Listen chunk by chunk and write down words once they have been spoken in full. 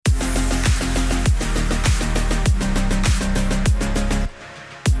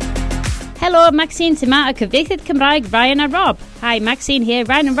Helo, Maxine Sima a cyfieithydd Cymraeg Ryan a Rob. Hi, Maxine here,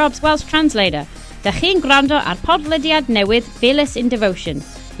 Ryan and Rob's Welsh translator. Da chi'n gwrando ar podlediad newydd Fearless in Devotion.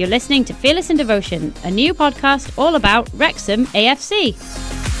 You're listening to Fearless in Devotion, a new podcast all about Wrexham AFC.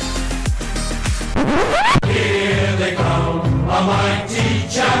 Here they come, our mighty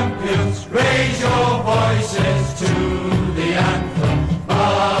champions. Raise your voices to the anthem.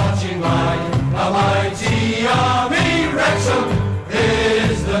 Marching line, a mighty army. Wrexham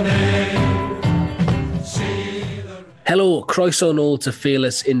is the name. Hello, croeso nôl to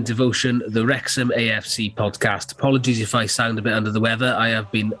Fearless in Devotion, the Wrexham AFC podcast. Apologies if I sound a bit under the weather. I have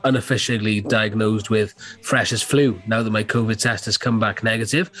been unofficially diagnosed with freshers flu now that my COVID test has come back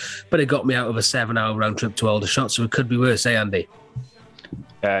negative, but it got me out of a 7-hour round trip to Aldershot, so it could be worse, eh, Andy?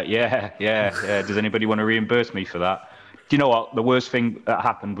 Yeah. Does anybody want to reimburse me for that? Do you know what? The worst thing that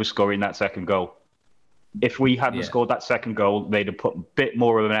happened was scoring that second goal. If we hadn't scored that second goal, they'd have put a bit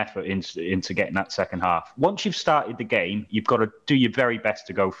more of an effort into getting that second half. Once you've started the game, you've got to do your very best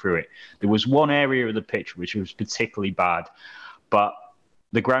to go through it. There was one area of the pitch which was particularly bad, but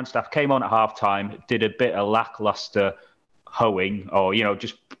the ground staff came on at half-time, did a bit of lackluster hoeing, or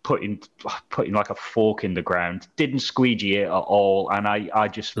just putting like a fork in the ground. Didn't squeegee it at all, and I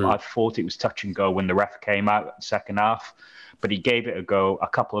thought it was touch and go when the ref came out the second half, but he gave it a go. A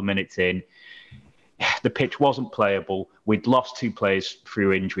couple of minutes in, the pitch wasn't playable. We'd lost 2 players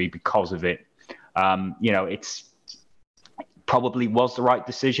through injury because of it. It's probably was the right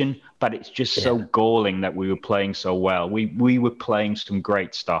decision, but it's just so galling that we were playing so well. We were playing some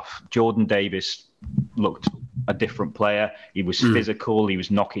great stuff. Jordan Davis looked a different player. He was physical. He was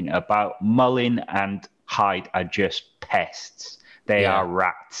knocking it about. Mullin and Hyde are just pests. They are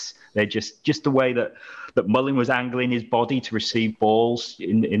rats. They're just the way that Mullin was angling his body to receive balls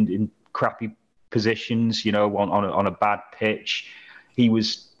in crappy positions, on a bad pitch. He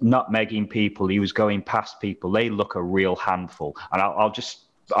was nutmegging people. He was going past people. They look a real handful. And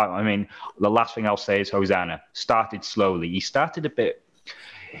the last thing I'll say is Hosanna started slowly. He started a bit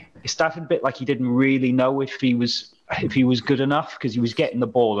like he didn't really know if he was good enough, because he was getting the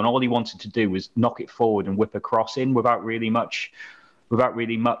ball and all he wanted to do was knock it forward and whip a cross in without really much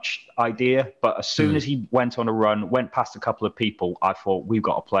idea. But as soon as he went on a run, went past a couple of people, I thought, we've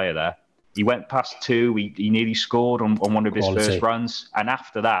got a player there. He went past 2. He nearly scored on one of his first runs. And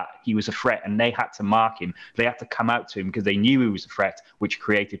after that, he was a threat, and they had to mark him. They had to come out to him because they knew he was a threat, which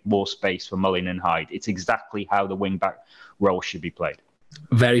created more space for Mullin and Hyde. It's exactly how the wing-back role should be played.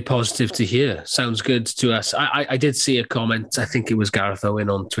 Very positive to hear. Sounds good to us. I did see a comment, I think it was Gareth Owen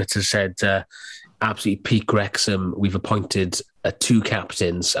on Twitter, said, absolutely peak Wrexham. We've appointed 2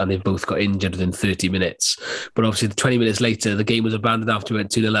 captains and they've both got injured within 30 minutes. But obviously 20 minutes later, the game was abandoned after we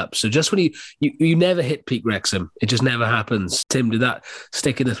went 2-0 up. So just when you never hit peak Wrexham, it just never happens. Tim, did that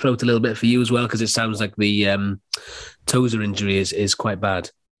stick in the throat a little bit for you as well? Because it sounds like the Tozer injury is quite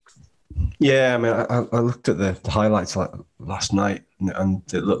bad. Yeah, I mean, I looked at the highlights last night and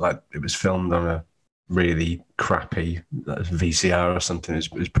it looked like it was filmed on a really crappy VCR or something. It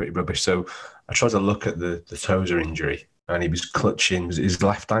was pretty rubbish. So I tried to look at the Tozer injury and he was clutching, was it his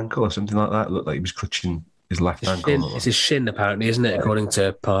left ankle or something like that? It looked like he was clutching his left ankle. It's his shin, apparently, isn't it, according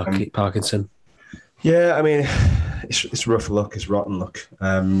to Parkinson? Yeah, I mean, it's rough luck, it's rotten luck.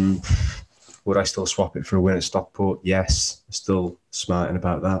 Would I still swap it for a win at Stockport? Yes, still smarting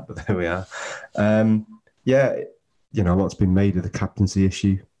about that, but there we are. What's been made of the captaincy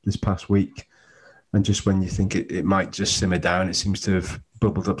issue this past week, and just when you think it might just simmer down, it seems to have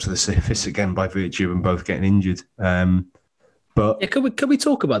bubbled up to the surface again by virtue of them both getting injured. Could we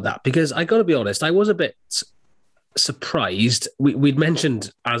talk about that? Because I got to be honest, I was a bit surprised. We'd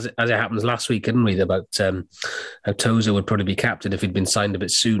mentioned, as it happens last week, didn't we, about how Tozer would probably be captain if he'd been signed a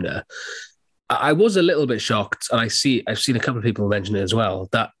bit sooner. I was a little bit shocked, and I've seen a couple of people mention it as well,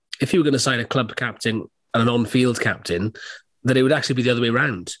 that if you were going to sign a club captain and an on-field captain, that it would actually be the other way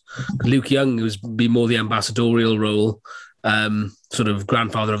around. Luke Young would be more the ambassadorial role, sort of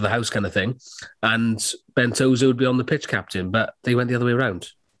grandfather of the house kind of thing, and Ben Tozer would be on the pitch captain, but they went the other way around.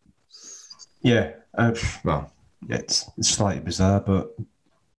 Yeah, it's slightly bizarre, but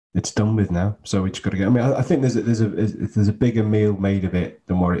it's done with now, so we just got to get. I mean, I think there's a bigger meal made of it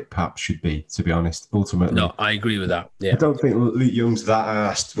than what it perhaps should be. To be honest, ultimately, no, I agree with that. Yeah, I don't think Luke Young's that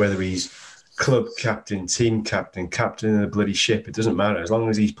asked whether he's club captain, team captain of the bloody ship. It doesn't matter as long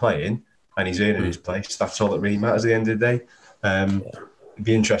as he's playing and he's earning his place. That's all that really matters at the end of the day. It'd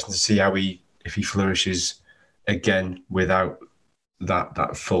be interesting to see if he flourishes again without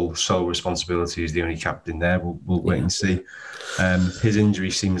that full sole responsibility as the only captain there. We'll wait and see. His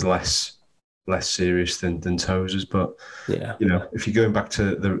injury seems less less serious than Tozer's. But Yeah. if you're going back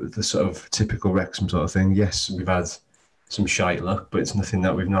to the sort of typical Wrexham sort of thing, yes, we've had some shite luck, but it's nothing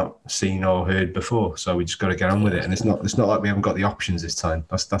that we've not seen or heard before. So we just got to get on with it. And it's not like we haven't got the options this time.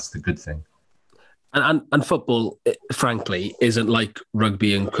 That's the good thing. And football, frankly, isn't like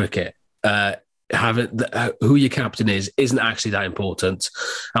rugby and cricket. Who your captain isn't actually that important.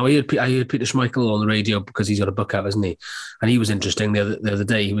 And I heard Peter Schmeichel on the radio because he's got a book out, hasn't he? And he was interesting the other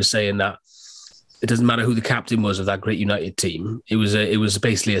day. He was saying that it doesn't matter who the captain was of that great United team. It was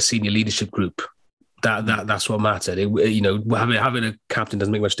basically a senior leadership group. That's what mattered. Having a captain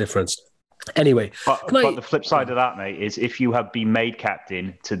doesn't make much difference. Anyway, but the flip side of that, mate, is if you have been made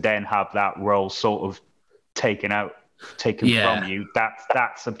captain to then have that role sort of taken from you,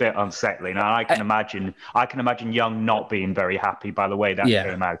 that's a bit unsettling. And I can imagine Young not being very happy by the way that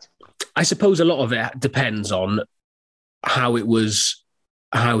came out. I suppose a lot of it depends on how he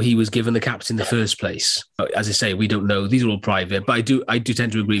was given the captain in the first place. As I say, we don't know. These are all private, but I do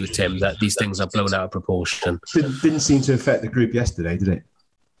tend to agree with Tim that these things are blown out of proportion. Didn't seem to affect the group yesterday, did it?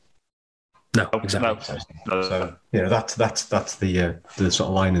 No, exactly. No. So that's the sort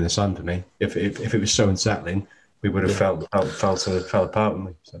of line in the sand for me. If it was so unsettling, we would have fell apart, wouldn't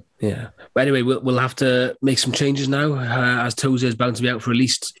we? So. Yeah. But anyway, we'll have to make some changes now, as Tozer is bound to be out for at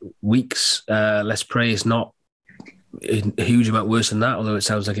least weeks. Let's pray it's not a huge amount worse than that, although it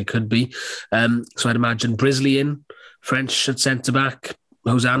sounds like it could be. So I'd imagine Brisley in, French at centre back,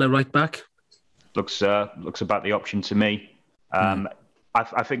 Hosanna right back. Looks about the option to me.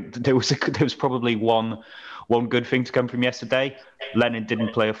 I think there was probably one good thing to come from yesterday. Lennon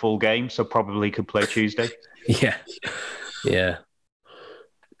didn't play a full game, so probably could play Tuesday. Yeah.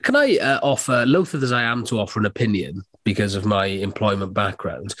 Can I offer, loath as I am to offer an opinion because of my employment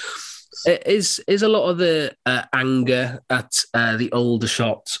background, is a lot of the anger at the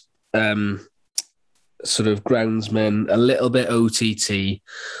Aldershot sort of groundsmen a little bit OTT?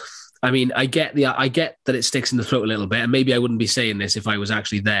 I mean, I get that it sticks in the throat a little bit, and maybe I wouldn't be saying this if I was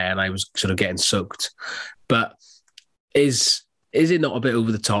actually there and I was sort of getting soaked. But is it not a bit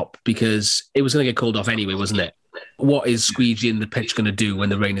over the top? Because it was going to get called off anyway, wasn't it? What is squeegee in the pitch going to do when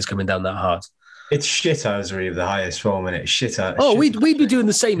the rain is coming down that hard? It's shithousery of the highest form, and it's shit out. Oh, we'd be doing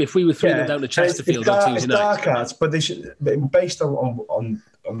the same if we were 3-0 down to Chesterfield on Tuesday night. It's dark arts, but they should, based on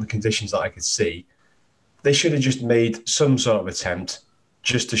the conditions that I could see, they should have just made some sort of attempt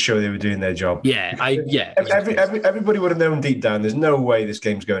just to show they were doing their job. Everybody would have known deep down there's no way this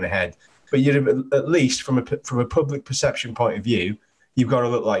game's going ahead. But you'd have, at least from a public perception point of view, you've got to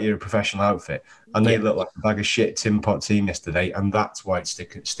look like you're a professional outfit. And they look like a bag of shit Tin Pot team yesterday, and that's why it's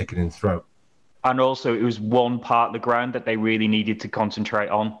sticking in the throat. And also, it was one part of the ground that they really needed to concentrate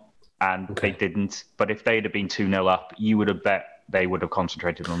on, and they didn't. But if they'd have been 2-0 up, you would have bet they would have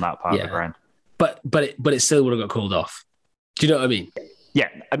concentrated on that part of the ground. But it still would have got called off. Do you know what I mean? Yeah,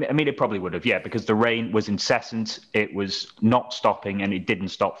 I mean, it probably would have, because the rain was incessant. It was not stopping, and it didn't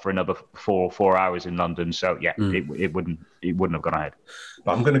stop for another 4 hours in London. So, it wouldn't have gone ahead.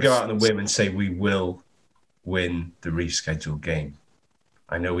 But I'm going to go out on a whim and say we will win the rescheduled game.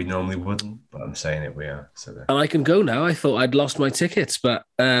 I know we normally wouldn't, but I'm saying it we are. So and I can go now. I thought I'd lost my tickets, but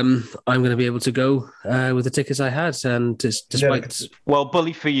I'm going to be able to go with the tickets I had. And despite... Well,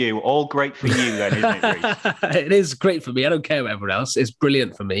 bully for you. All great for you then, isn't it, Reece? It is great for me. I don't care about everyone else. It's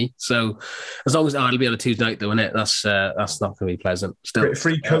brilliant for me. So as long as it'll be on a Tuesday night, though, isn't it? That's not going to be pleasant. Still,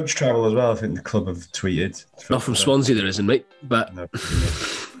 free coach travel as well, I think the club have tweeted. Not from Swansea, there isn't, mate. But... No.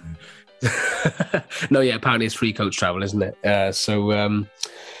 No, apparently it's free coach travel, isn't it? That's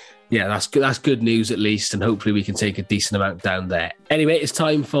good news at least, and hopefully we can take a decent amount down there. Anyway, it's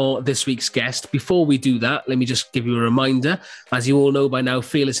time for this week's guest. Before we do that, let me just give you a reminder. As you all know by now,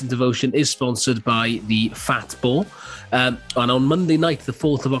 Fearless in Devotion is sponsored by the Fat Ball. And on Monday night, the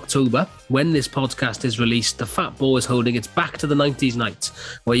 4th of October, when this podcast is released, the Fat Ball is holding its Back to the 90s night,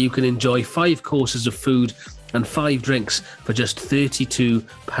 where you can enjoy 5 courses of food and 5 drinks for just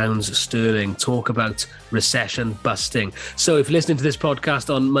 £32 sterling. Talk about recession busting. So if you're listening to this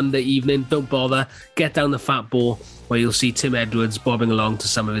podcast on Monday evening, don't bother. Get down the Fat Ball, where you'll see Tim Edwards bobbing along to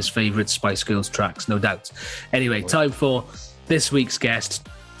some of his favourite Spice Girls tracks, no doubt. Anyway, time for this week's guest.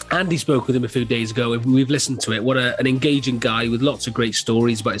 Andy spoke with him a few days ago. We've listened to it. What an engaging guy with lots of great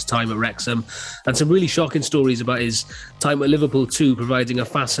stories about his time at Wrexham and some really shocking stories about his time at Liverpool too, providing a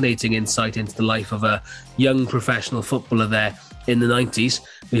fascinating insight into the life of a young professional footballer there in the 90s.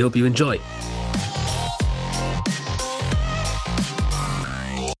 We hope you enjoy.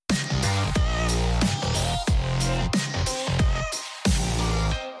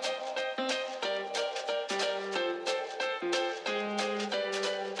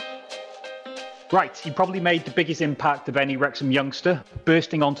 Right, he probably made the biggest impact of any Wrexham youngster,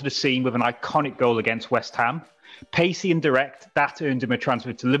 bursting onto the scene with an iconic goal against West Ham. Pacey and direct, that earned him a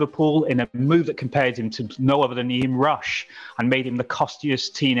transfer to Liverpool in a move that compared him to no other than Ian Rush and made him the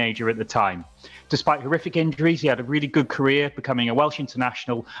costiest teenager at the time. Despite horrific injuries, he had a really good career, becoming a Welsh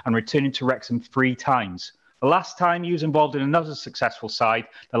international and returning to Wrexham 3 times. The last time he was involved in another successful side,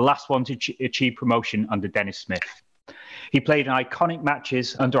 the last one to achieve promotion under Dennis Smith. He played in iconic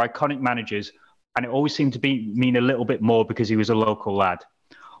matches under iconic managers, and it always seemed to mean a little bit more because he was a local lad.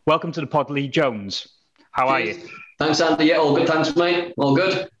 Welcome to the pod, Lee Jones. How are you? Thanks, Andy. Yeah, all good. Thanks, mate. All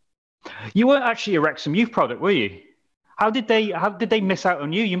good. You weren't actually a Wrexham youth product, were you? How did they miss out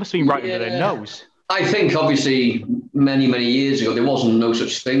on you? You must have been right under their nose. I think, obviously, many years ago, there wasn't no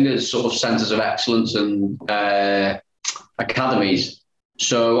such thing as sort of centres of excellence and academies.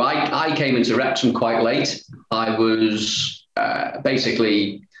 So I came into Wrexham quite late. I was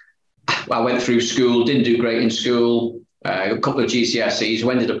I went through school, didn't do great in school, a couple of GCSEs,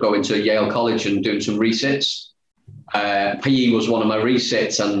 ended up going to Yale College and doing some resits. PE was one of my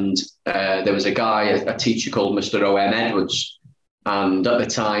resits, and there was a teacher called Mr. O.M. Edwards. And at the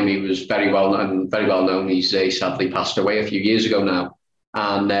time, he was very well known. He's sadly passed away a few years ago now.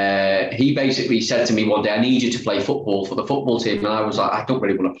 And he basically said to me one day, I need you to play football for the football team. And I was like, I don't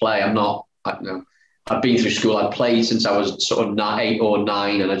really want to play. I'd been through school. I'd played since I was sort of 8 or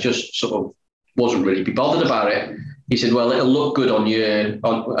 9, and I just sort of wasn't really bothered about it. He said, well, it'll look good on you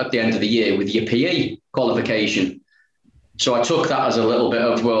at the end of the year with your PE qualification. So I took that as a little bit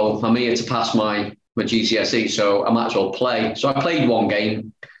of, well, I'm here to pass my GCSE, so I might as well play. So I played one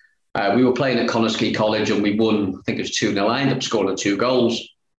game. We were playing at Connorskey College and we won, I think it was 2-0. I ended up scoring 2 goals.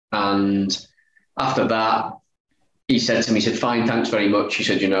 And after that, he said to me, he said, fine, thanks very much. He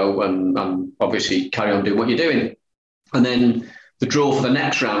said, and obviously carry on doing what you're doing. And then the draw for the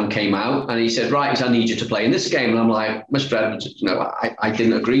next round came out and he said, right, I need you to play in this game. And I'm like, Mr. Edwards, I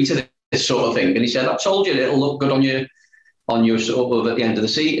didn't agree to this sort of thing. And he said, I told you it'll look good on your sort of at the end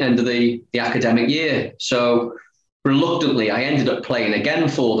of the academic year. So reluctantly, I ended up playing again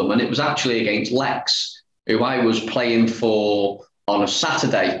for them. And it was actually against Lex, who I was playing for on a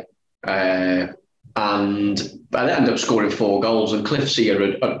Saturday. And I ended up scoring 4 goals. And Cliff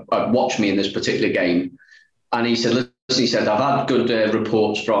Sear had watched me in this particular game. And he said, I've had good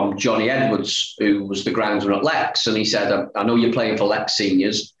reports from Johnny Edwards, who was the groundsman at Lex. And he said, I know you're playing for Lex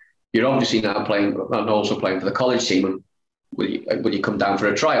seniors. You're obviously now playing and also playing for the college team. And will you come down for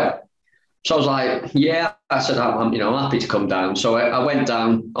a trial? So I was like, yeah. I said, I'm happy to come down. So I went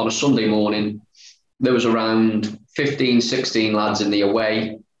down on a Sunday morning. There was around 15, 16 lads in the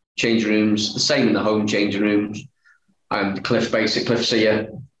away changing rooms, the same in the home changing rooms. And Cliff Sear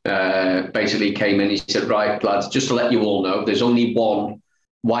basically came in. He said, right, lads, just to let you all know, there's only one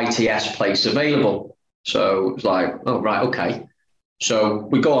YTS place available. So it was like, oh, right, okay. So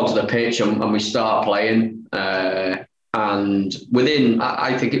we go onto the pitch and we start playing. And within,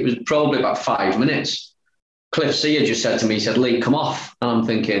 I think it was probably about 5 minutes, Cliff Sear just said to me, he said, Lee, come off. And I'm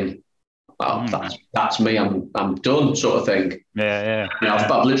thinking, well, that's me. I'm done, sort of thing. Yeah.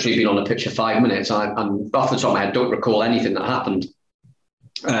 I've literally been on the pitch for 5 minutes. And off the top of my head, don't recall anything that happened,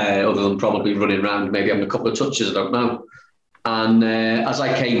 other than probably running around, maybe having a couple of touches, I don't know. And as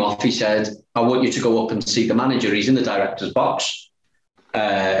I came off, he said, I want you to go up and see the manager. He's in the director's box,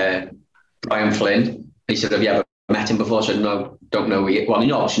 Brian Flynn. He said, have you ever met him before? I said, no, don't know. Well,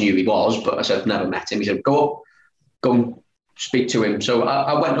 he obviously knew he was, but I said, never met him. He said, go and speak to him. So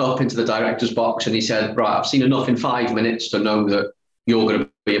I went up into the director's box and he said, right, I've seen enough in 5 minutes to know that you're going to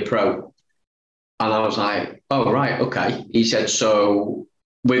be a pro. And I was like, oh, right, okay. He said, so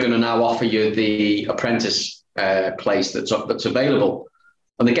we're going to now offer you the apprentice place that's available.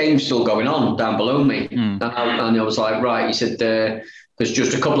 And the game's still going on down below me. And I was like, right. He said, there's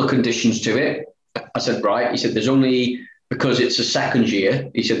just a couple of conditions to it. I said, right. He said, there's only, because it's a second year,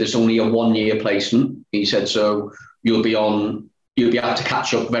 he said, there's only a 1-year placement. He said, so you'll be able to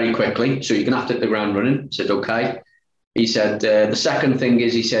catch up very quickly. So you're going to have to hit the ground running. I said, okay. He said, the second thing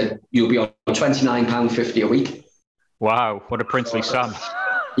is, he said, you'll be on £29.50 a week. Wow. What a princely sum.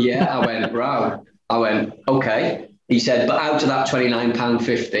 Yeah. I went, wow. I went, okay. He said, but out of that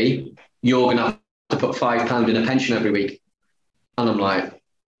 £29.50, you're going to have to put £5 in a pension every week. And I'm like,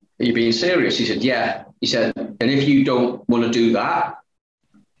 are you being serious? He said, yeah. He said, and if you don't want to do that,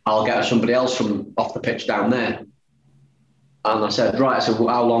 I'll get somebody else from off the pitch down there. And I said, right. I said, well,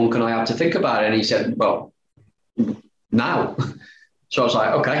 how long can I have to think about it? And he said, well, now. So I was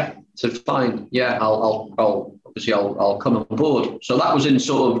like, okay. I said, fine. Yeah, I'll come on board. So that was in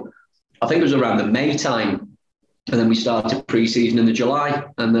sort of, I think it was around the May time. And then we started pre-season in the July.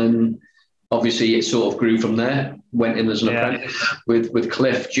 And then obviously it sort of grew from there. Went in as an apprentice with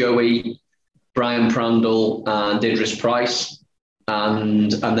Cliff, Joey, Brian Prandall, and Idris Price,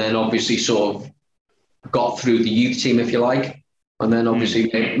 and then obviously sort of got through the youth team, if you like, and then obviously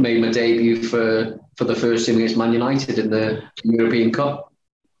made my debut for the first team against Man United in the European Cup.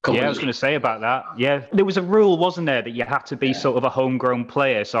 Yeah, I was going to say about that. Yeah, there was a rule, wasn't there, that you had to be sort of a homegrown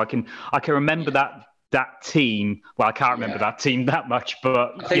player. So I can remember that team. Well, I can't remember that team that much,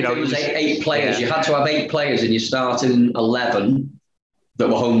 but I think it was eight players. Yeah. You had to have 8 players, and you started 11 that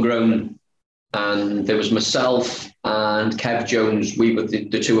were homegrown. And there was myself and Kev Jones. We were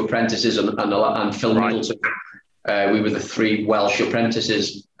the 2 apprentices, and Phil Middleton. We were the 3 Welsh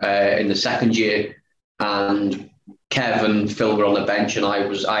apprentices in the second year, and Kev and Phil were on the bench, and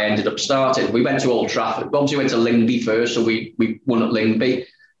I ended up starting. We went to Old Trafford. Obviously, we went to Lyngby first, so we won at Lyngby,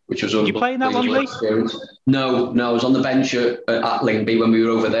 which was you playing that one, experience. No, I was on the bench at Lyngby when we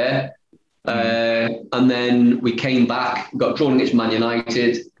were over there, and then we came back, got drawn against Man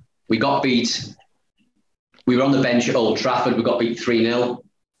United. We got beat. We were on the bench at Old Trafford. We got beat 3-0.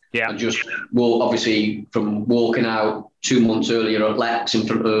 Yeah, and obviously from walking out 2 months earlier at Lex in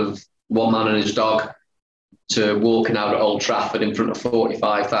front of one man and his dog, to walking out at Old Trafford in front of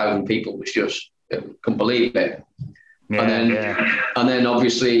 45,000 people was just, couldn't believe it. Yeah, and then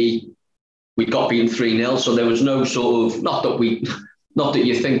obviously we got beaten 3-0, so there was no sort of, not that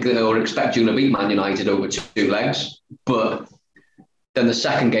you think or expect you're going to beat Man United over 2 legs, but then the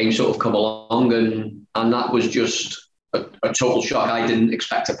second game sort of come along, and that was just a total shock. I didn't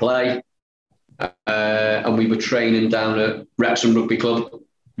expect to play, and we were training down at Wrexham Rugby Club.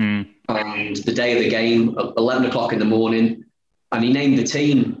 And the day of the game, 11 o'clock in the morning, and he named the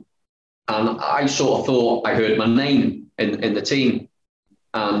team. And I sort of thought I heard my name in the team.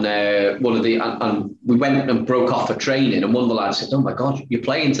 And and we went and broke off for training. And one of the lads said, "Oh my God, you're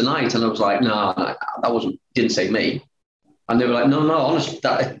playing tonight?" And I was like, "No, that didn't say me." And they were like, "No, honestly,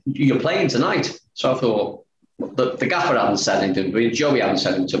 you're playing tonight." So I thought, the gaffer hadn't said anything to me, Joey hadn't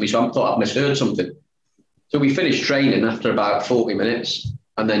said anything to me, so I thought I'd misheard something. So we finished training after about 40 minutes.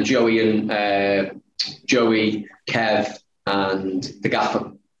 And then Joey, Kev, and the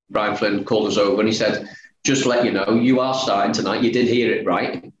gaffer, Brian Flynn, called us over, and he said, "Just to let you know, you are starting tonight. You did hear it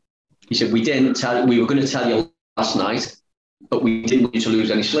right." He said, "We were going to tell you last night, but we didn't want you to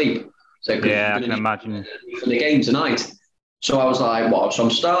lose any sleep." So, yeah, I can imagine. For the game tonight. So I was like, "What? So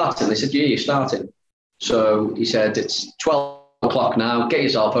I'm starting?" They said, "Yeah, you're starting." So he said, "It's 12 o'clock now. Get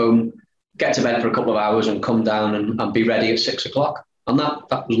yourself home, get to bed for a couple of hours, and come down and be ready at 6 o'clock." And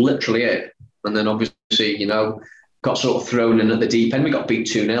that was literally it. And then obviously, got sort of thrown in at the deep end. We got beat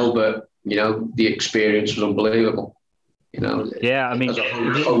 2-0, but, the experience was unbelievable. Yeah, I mean, as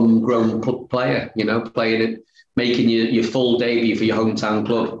a homegrown player, playing it, making your full debut for your hometown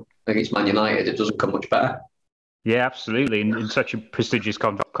club against Man United, it doesn't come much better. Yeah, absolutely. In such a prestigious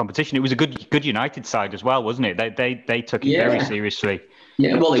competition, it was a good United side as well, wasn't it? They took it very seriously.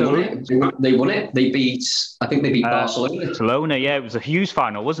 Yeah, well, they won it. They beat Barcelona. Barcelona, yeah, it was a Hughes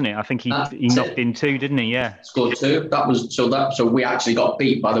final, wasn't it? I think he knocked in 2, didn't he? Yeah, scored 2. So we actually got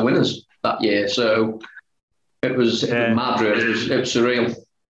beat by the winners that year. So it was mad, really. It was surreal.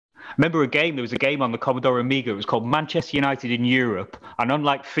 Remember there was a game on the Commodore Amiga. It was called Manchester United in Europe. And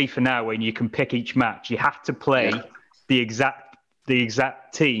unlike FIFA now, when you can pick each match, you have to play the exact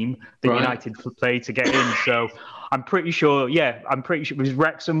team that United played to get in. So I'm pretty sure it was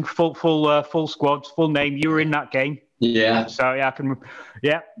Wrexham, full squad, full name. You were in that game. Yeah. So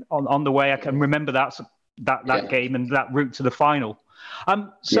on the way I can remember that game and that route to the final.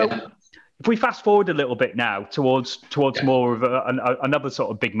 If we fast forward a little bit now towards more of another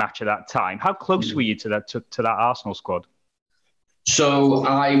sort of big match at that time, how close were you to that Arsenal squad? So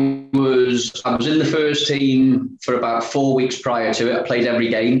I was in the first team for about 4 weeks prior to it. I played every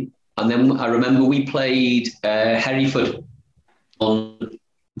game, and then I remember we played Hereford on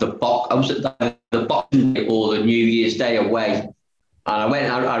the Boxing Day or the New Year's Day away. And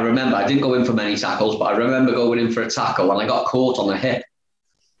I remember I didn't go in for many tackles, but I remember going in for a tackle and I got caught on the hip.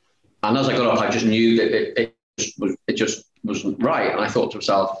 And as I got up, I just knew that it just wasn't right. And I thought to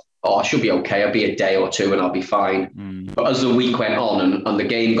myself, I should be okay. I'll be a day or 2 and I'll be fine. But as the week went on and the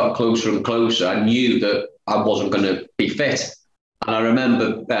game got closer and closer, I knew that I wasn't going to be fit. And I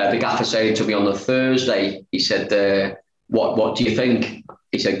remember the gaffer saying to me on the Thursday, he said, what do you think?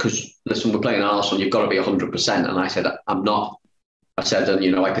 He said, because listen, we're playing Arsenal, you've got to be 100%. And I said, I'm not. I said,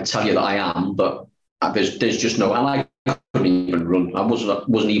 I could tell you that I am, but there's just no, and I couldn't even run. I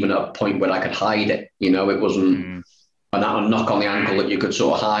wasn't even at a point where I could hide it. It wasn't a knock on the ankle that you could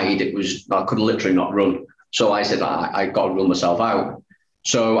sort of hide. It was, I could literally not run. So I said, I got to rule myself out.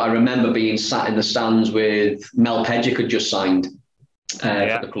 So I remember being sat in the stands with Mel Pedgick had just signed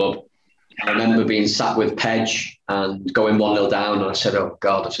for the club. I remember being sat with Pedge and going 1-0 down, and I said, "Oh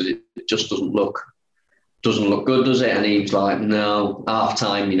God," I said, "it just doesn't look good, does it?" And he was like, "No, half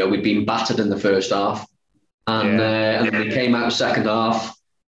time. We'd been battered in the first half, and then we came out second half."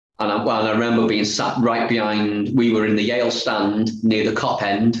 And I remember being sat right behind. We were in the Yale stand near the Kop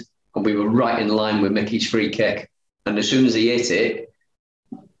end, and we were right in line with Mickey's free kick. And as soon as he hit it,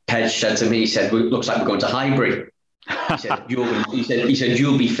 Pedge said to me, he said, "Well, it looks like we're going to Highbury." He said,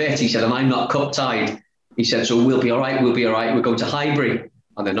 "You'll be fit." He said, "And I'm not cup tied." He said, "So we'll be all right. We'll be all right. We're going to Highbury."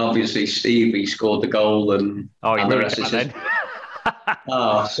 And then obviously Steve, he scored the goal, and the rest is history.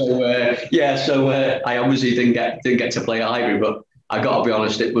 So I obviously didn't get to play at Highbury, but I got to be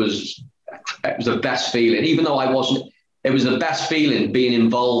honest, it was the best feeling. Even though it was the best feeling being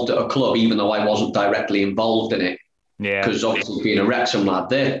involved at a club, even though I wasn't directly involved in it. Yeah. Because obviously being a Wrexham lad,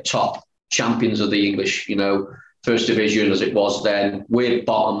 they're top champions of the English, First Division as it was then. We're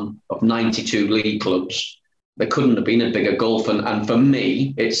bottom of 92 league clubs. There couldn't have been a bigger gulf. And for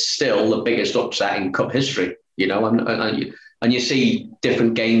me, it's still the biggest upset in cup history, And you see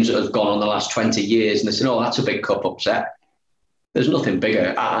different games that have gone on the last 20 years and they say, "Oh, that's a big cup upset." There's nothing bigger.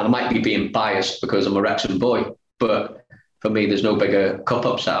 And I might be being biased because I'm a Wrexham boy, but for me, there's no bigger cup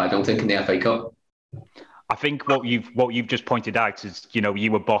upset, I don't think, in the FA Cup. I think what you've just pointed out is,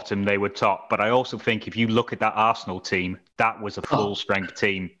 you were bottom, they were top. But I also think if you look at that Arsenal team, that was a full strength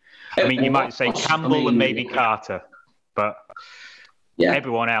team. I mean, you might say Campbell and maybe Carter, but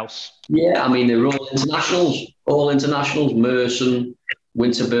everyone else. Yeah, I mean, they were all internationals, Merson,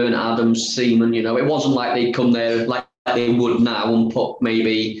 Winterburn, Adams, Seaman. It wasn't like they'd come there like they would now and put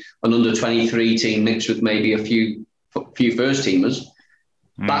maybe an under-23 team mixed with maybe a few first teamers.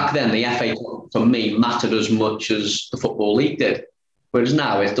 Back then, the FA Cup, for me, mattered as much as the Football League did. Whereas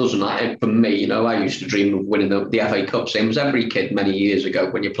now, it doesn't. For me, I used to dream of winning the FA Cup, same as every kid many years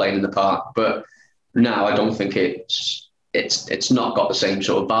ago when you're playing in the park. But now, I don't think it's not got the same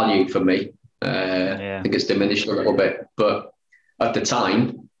sort of value for me. I think it's diminished a little bit. But at the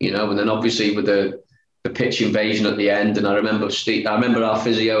time, and then obviously with the pitch invasion at the end, and I remember our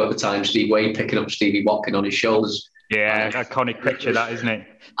physio at the time, Steve Wade, picking up Stevie Watkin on his shoulders. Yeah, iconic picture that, isn't it?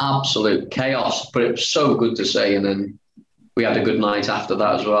 Absolute chaos, but it was so good to see. And then we had a good night after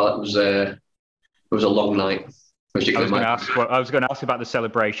that as well. It was a long night. I was going to ask about the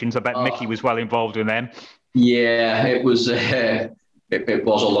celebrations. I bet Mickey was well involved in them. Yeah, it was. It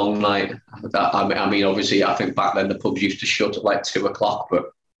was a long night. I mean, obviously, I think back then the pubs used to shut at like 2:00,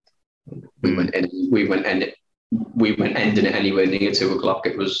 but we went ending it anywhere near 2:00.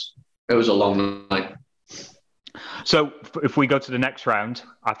 It was a long night. So if we go to the next round,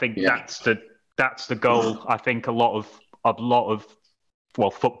 I think that's the goal. I think a lot of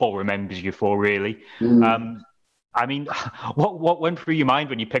football remembers you for, really. I mean, what went through your mind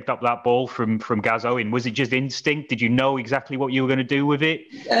when you picked up that ball from Gaz Owen? Was it just instinct? Did you know exactly what you were going to do with it?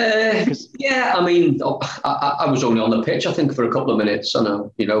 Yeah, I mean, I was only on the pitch, I think, for a couple of minutes. I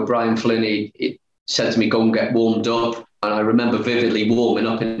know, Brian Flynn, he said to me, "Go and get warmed up." And I remember vividly warming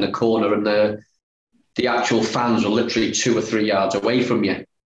up in the corner, and the actual fans were literally 2 or 3 yards away from you.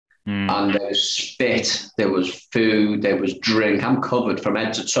 And there was spit, there was food, there was drink. I'm covered from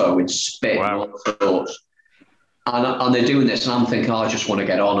head to toe in spit and all sorts. And they're doing this, and I'm thinking, I just want to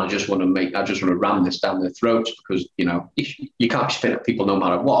get on. I just want to ram this down their throats because, you can't spit at people no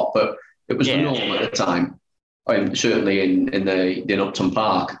matter what. But it was the norm at the time, certainly in Upton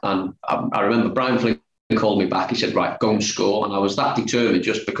Park. And I remember Brian Flynn called me back. He said, "Right, go and score." And I was that determined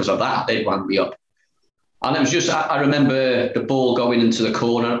just because of that. They'd wound me up. And it was just, I remember the ball going into the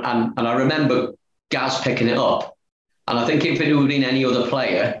corner, and I remember Gaz picking it up. And I think if it would have been any other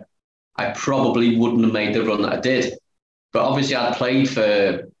player, I probably wouldn't have made the run that I did. But obviously I'd played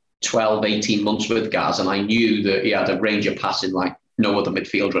for 12, 18 months with Gaz, and I knew that he had a range of passing like no other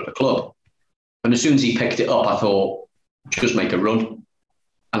midfielder at the club. And as soon as he picked it up, I thought, just make a run.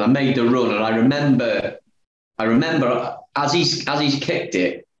 And I made the run, and I remember as he's kicked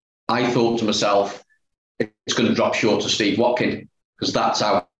it, I thought to myself, it's going to drop short to Steve Watkin, because that's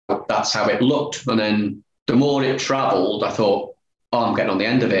how it looked. And then the more it travelled, I thought, I'm getting on the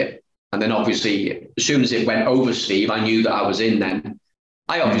end of it. And then obviously, as soon as it went over Steve, I knew that I was in then.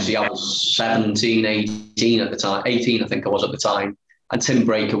 I was 17, 18 at the time. 18, I think I was at the time. And Tim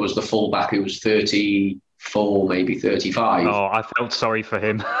Breaker was the fullback, who was 34, maybe 35. Oh, I felt sorry for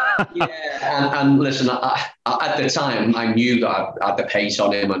him. and listen, at the time, I knew that I had the pace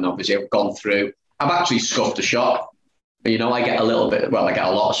on him, and obviously I've gone through. I've actually scuffed a shot You know, I get a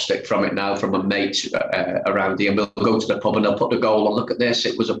lot of stick from it now from my mates around here. And we'll go to the pub and they'll put the goal on. Look at this,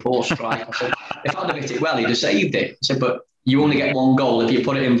 it was a poor strike. I said, if I'd have hit it well, he'd have saved it. I said, but you only get one goal if you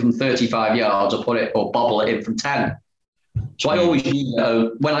put it in from 35 yards or bobble it in from 10. So I always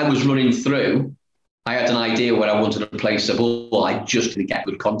knew when I was running through, I had an idea where I wanted to place the ball. I just didn't get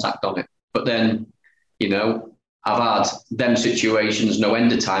good contact on it. But then, you know, I've had them situations no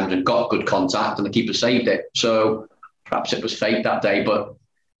end of times and got good contact and the keeper saved it. So perhaps it was fate that day, but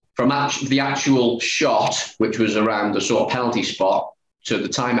from the actual shot, which was around the sort of penalty spot, to the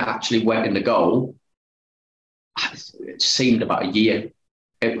time it actually went in the goal, it seemed about a year.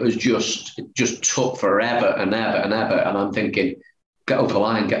 It just took forever and ever and ever. And I'm thinking, get over the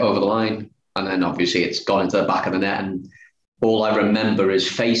line. And then obviously it's gone into the back of the net. And all I remember is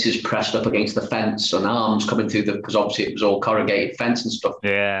faces pressed up against the fence and arms coming through because obviously it was all corrugated fence and stuff.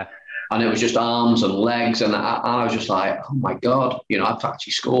 Yeah. And it was just arms and legs. And I was just like, oh my God, you know, I've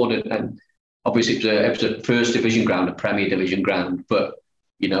actually scored it. And obviously it was a first division ground, a Premier Division ground. But,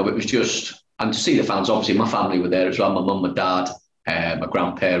 you know, it was just, and to see the fans, obviously my family were there as well, my mum, my dad, my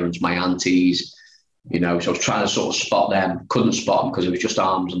grandparents, my aunties, you know, so I was trying to sort of spot them, couldn't spot them because it was just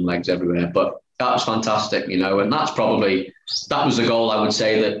arms and legs everywhere. But that was fantastic, you know, and that was the goal I would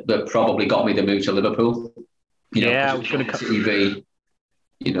say that probably got me the move to Liverpool. You know, I was going to TV,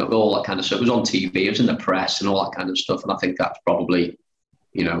 you know, all that kind of stuff. It was on TV, it was in the press and all that kind of stuff. And I think that's probably,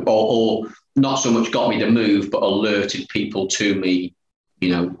 you know, or not so much got me the move, but alerted people to me, you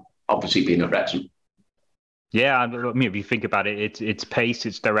know, obviously being at Wrexham. Yeah, I mean, if you think about it, it's pace,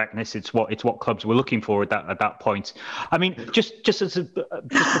 it's directness, it's what clubs were looking for at that point. I mean, just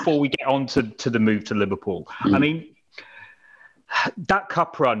before we get on to the move to Liverpool, I mean, that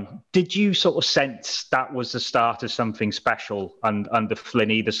cup run, did you sort of sense that was the start of something special under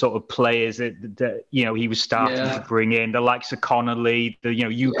Flinney, the sort of players that you know he was starting to bring in, the likes of Connolly,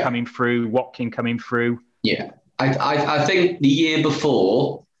 coming through, Watkin coming through? Yeah, I think the year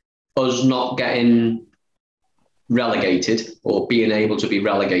before us not getting relegated or being able to be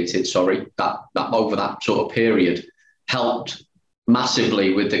relegated, that over that sort of period helped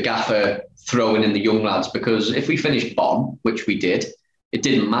massively with the gaffer throwing in the young lads, because if we finished bottom, which we did, it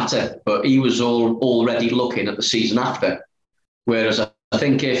didn't matter, but he was already looking at the season after. Whereas I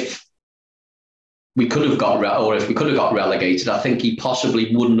think if we could have got relegated, I think he possibly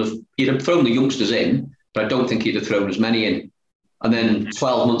he'd have thrown the youngsters in, but I don't think he'd have thrown as many in. And then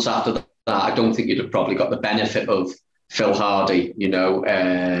 12 months after that, I don't think you'd have probably got the benefit of Phil Hardy, you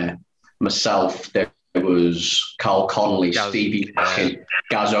know, myself, there was Carl Connolly, Stevie Watkin,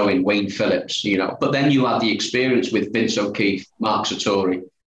 Gaz Owen, Wayne Phillips, you know. But then you had the experience with Vince O'Keefe, Mark Sartori,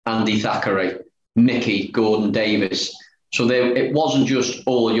 Andy Thackeray, Mickey, Gordon Davis. So it wasn't just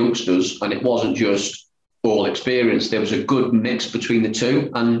all youngsters and it wasn't just all experience. There was a good mix between the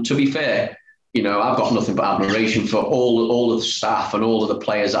two. And to be fair, you know, I've got nothing but admiration for all of the staff and all of the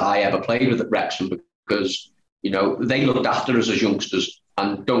players that I ever played with at Wrexham, because, you know, they looked after us as youngsters.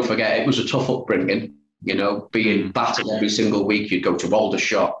 And don't forget, it was a tough upbringing, you know, being battered every single week. You'd go to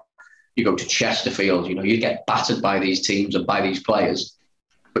Aldershot, you go to Chesterfield, you know, you'd get battered by these teams and by these players.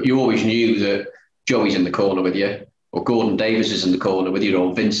 But you always knew that Joey's in the corner with you, or Gordon Davis is in the corner with you,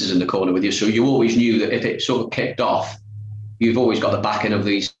 or Vince is in the corner with you. So you always knew that if it sort of kicked off, you've always got the backing of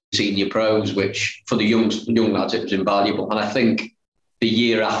these senior pros, which for the young lads, it was invaluable. And I think the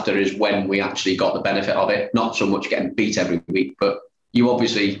year after is when we actually got the benefit of it, not so much getting beat every week, but you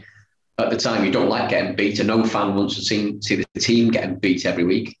obviously, at the time, you don't like getting beat, and no fan wants to see the team getting beat every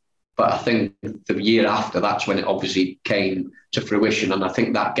week. But I think the year after, that's when it obviously came to fruition. And I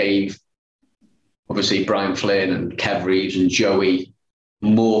think that gave, obviously, Brian Flynn and Kev Reeves and Joey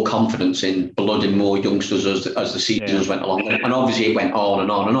more confidence in blooding more youngsters as the seasons went along. And obviously it went on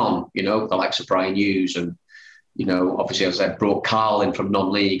and on and on, you know, the likes of Brian Hughes and, you know, obviously, as I said, brought Carl in from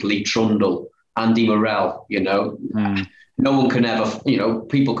non-league, Lee Trundle, Andy Morrell, you know. No one can ever, you know,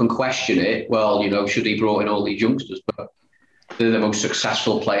 people can question it. Well, you know, should he brought in all these youngsters? But they're the most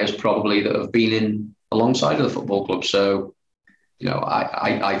successful players probably that have been in alongside of the football club. So, you know,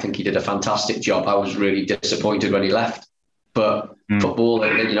 I think he did a fantastic job. I was really disappointed when he left. But football,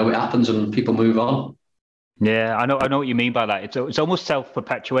 you know, it happens and people move on. Yeah, I know what you mean by that. It's almost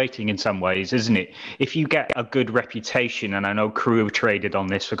self-perpetuating in some ways, isn't it? If you get a good reputation, and I know Crewe have traded on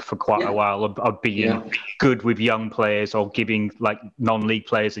this for quite a while, of being good with young players or giving like non-league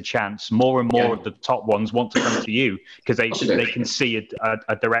players a chance, more and more of the top ones want to come to you because they can see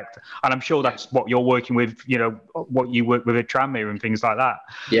a direct. And I'm sure that's what you're working with, you know, what you work with at Tranmere and things like that.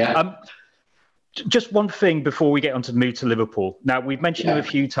 Yeah. Just one thing before we get on to move to Liverpool. Now, we've mentioned it a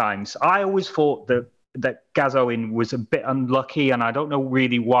few times. I always thought that that Gaz Owen was a bit unlucky, and I don't know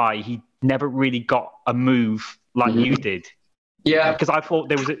really why he never really got a move like you did. Yeah, because I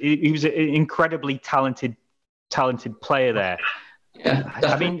thought he was an incredibly talented player there. Yeah,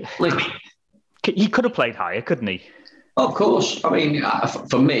 I mean, he could have played higher, couldn't he? Of course. I mean,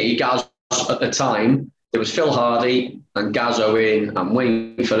 for me, Gaz at the time, there was Phil Hardy and Gaz Owen and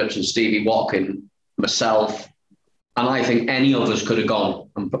Wayne Phillips and Stevie Watkin, myself, and I think any of us could have gone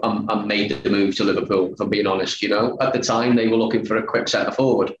and made the move to Liverpool, if I'm being honest. At the time, they were looking for a quick centre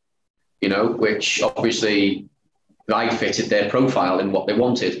forward, which obviously I fitted their profile in what they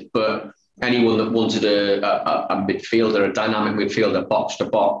wanted. But anyone that wanted a midfielder, a dynamic midfielder, box to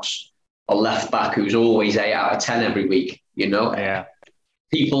box, a left back who's always 8 out of 10 every week, Yeah.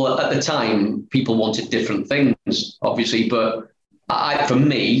 People at the time, people wanted different things, obviously. But for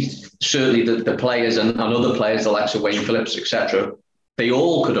me, certainly the players and other players, the likes of Wayne Phillips, etc., they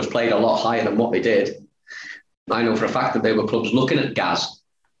all could have played a lot higher than what they did. I know for a fact that there were clubs looking at Gaz.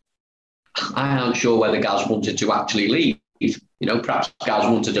 I aren't sure whether Gaz wanted to actually leave. Perhaps Gaz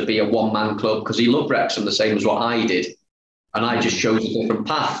wanted to be a one-man club because he loved Wrexham the same as what I did. And I just chose a different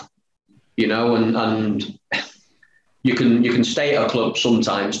path, and you can stay at a club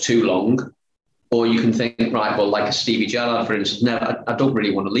sometimes too long, or you can think, right, well, like a Stevie Gerrard, for instance, I don't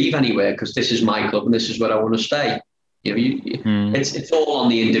really want to leave anywhere because this is my club and this is where I want to stay. It's all on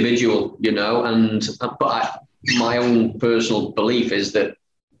the individual, but my own personal belief is that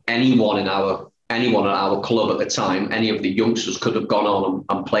anyone at our club at the time, any of the youngsters could have gone on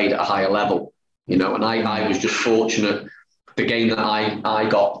and played at a higher level, and I was just fortunate. The game that I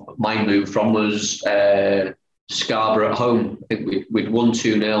got my move from was Scarborough at home. I think we'd won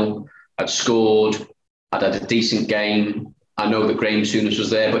 2-0. I'd scored. I'd had a decent game. I know that Graham Souness was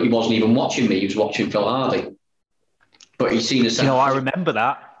there, but he wasn't even watching me. He was watching Phil Hardy. But he's seen us. I remember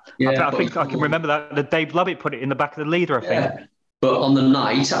that. Yeah, I think I can remember that Dave Lovett put it in the back of the leader, I think. Yeah. But on the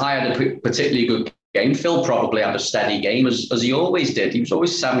night, I had a particularly good game. Phil probably had a steady game, as he always did. He was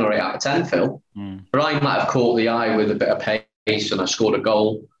always 7 or 8 out of 10, Phil. But I might have caught the eye with a bit of pace and I scored a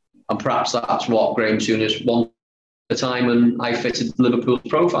goal. And perhaps that's what Graham Souness wanted at the time, and I fitted Liverpool's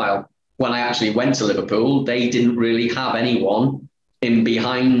profile. When I actually went to Liverpool, they didn't really have anyone in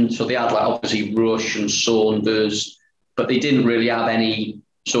behind. So they had obviously Rush and Saunders, but they didn't really have any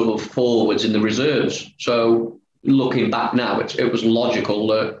sort of forwards in the reserves. So looking back now, it was logical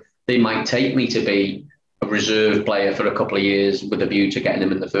that they might take me to be a reserve player for a couple of years with a view to getting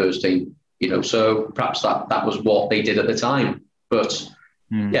him in the first team. So perhaps that was what they did at the time. But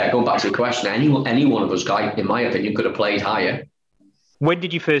yeah, going back to the question, any one of us, in my opinion, could have played higher. When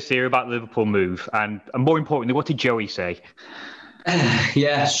did you first hear about the Liverpool move? And more importantly, what did Joey say?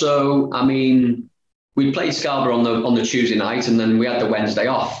 Yeah, so, I mean, we played Scarborough on the Tuesday night, and then we had the Wednesday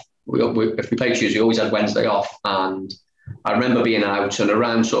off. If we played Tuesday, we always had Wednesday off. And I remember being out, and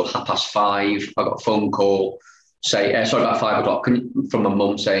around sort of 5:30, I got a phone call, about 5 o'clock, from my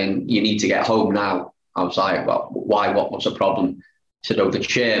mum saying, you need to get home now. I was like, well, why? What's the problem? He said, the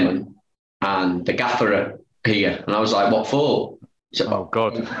chairman and the gaffer are here. And I was like, what for? Said, oh,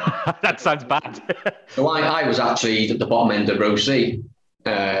 God. That sounds bad. So I was actually at the bottom end of row C.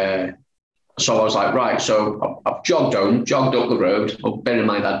 So I was like, right, so I've jogged up the road. Bear in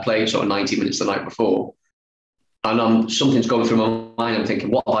mind, I'd played sort of 90 minutes the night before. And something's going through my mind. I'm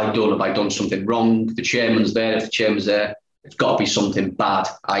thinking, what have I done? Have I done something wrong? The chairman's there. If the chairman's there, it's got to be something bad.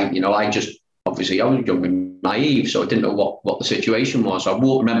 I was young and naive, so I didn't know what the situation was. So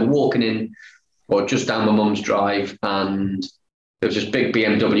I remember walking in, or just down my mum's drive, and there was this big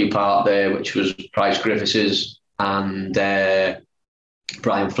BMW park there, which was Price Griffiths and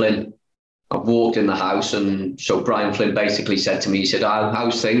Brian Flynn. I walked in the house, and so Brian Flynn basically said to me, he said,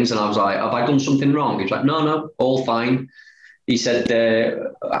 how's things? And I was like, have I done something wrong? He was like, no, all fine. He said,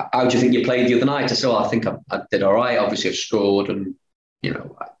 how do you think you played the other night? I said, I think I did all right. Obviously, I've scored, and,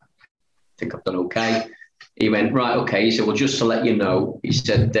 I think I've done okay. He went, right, okay. He said, well, just to let you know, he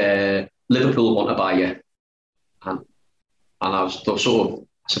said, Liverpool want to buy you. And I was I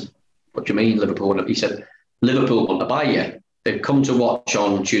said, what do you mean, Liverpool? He said, Liverpool want to buy you. They've come to watch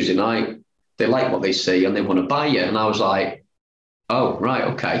on Tuesday night. They like what they see and they want to buy you. And I was like, oh, right,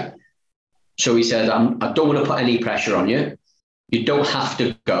 okay. So he said, I don't want to put any pressure on you. You don't have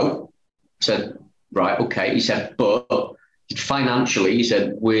to go. I said, right, okay. He said, but financially, he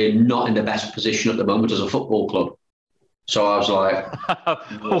said, we're not in the best position at the moment as a football club. So I was like,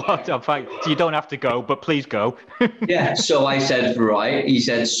 what? In fact, you don't have to go, but please go. Yeah. So I said, right. He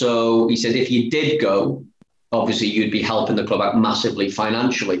said, if you did go, obviously you'd be helping the club out massively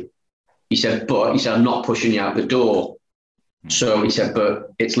financially. He said, I'm not pushing you out the door. So he said,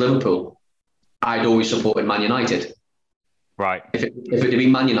 but it's Liverpool. I'd always supported Man United. Right. If it had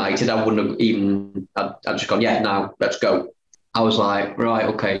been Man United, I wouldn't have even. I'd just gone, yeah, now let's go. I was like, right,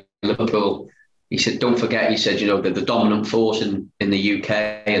 okay, Liverpool. He said, don't forget. He said, they're the dominant force in the UK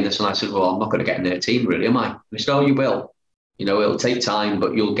and this. And I said, well, I'm not going to get in their team, really, am I? He said, oh, you will. It'll take time,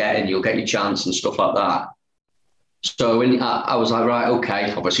 but you'll get in. You'll get your chance and stuff like that. So I was like, right,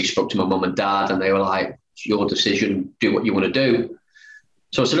 okay. Obviously, spoke to my mum and dad, and they were like, it's your decision. Do what you want to do.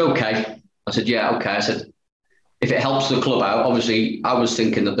 So I said, okay. I said, yeah, okay. I said, if it helps the club out, obviously, I was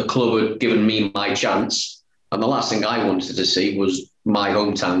thinking that the club had given me my chance. And the last thing I wanted to see was my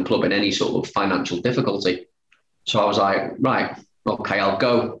hometown club in any sort of financial difficulty. So I was like, right, okay, I'll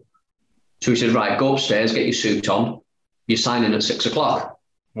go. So he said, right, go upstairs, get your suit on. You're signing at 6 o'clock.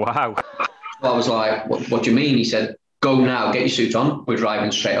 Wow. So I was like, what do you mean? He said, go now, get your suit on. We're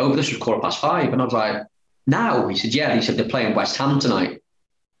driving straight over. This was 5:15. And I was like, now? He said, yeah. He said, they're playing West Ham tonight.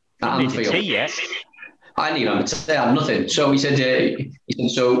 At Anfield. Yes. I didn't even have to say, I had nothing. So he said,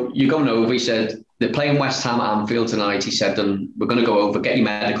 so you're going over. He said, they're playing West Ham at Anfield tonight. He said, and we're going to go over, get your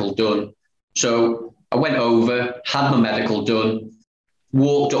medical done. So I went over, had my medical done,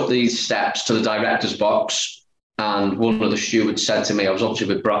 walked up these steps to the director's box. And one of the stewards said to me, I was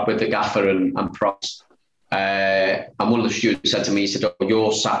obviously with the gaffer and Prost. And one of the stewards said to me, he said, oh,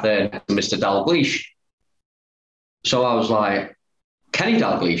 you're sat there next to Mr. Dalglish. So I was like, Kenny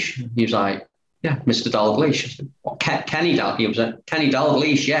Dalglish? He was like, yeah, Mr. Dalglish. I said, what, Kenny Dalglish? He was like, Kenny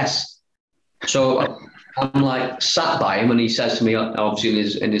Dalglish, yes. So I'm like sat by him, and he says to me,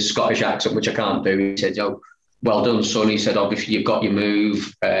 obviously in his Scottish accent, which I can't do, he said, yo, well done, son. He said, obviously, you've got your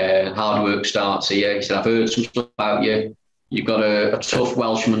move. Hard work starts here. He said, I've heard some stuff about you. You've got a tough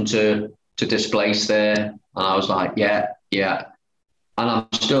Welshman to displace there. And I was like, yeah. And I'm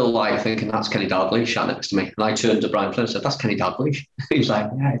still like thinking, that's Kenny Dalglish sat next to me. And I turned to Brian Flynn and said, that's Kenny Dalglish. He was like,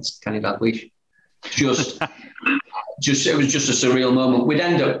 yeah, it's Kenny Dalglish. It was just a surreal moment.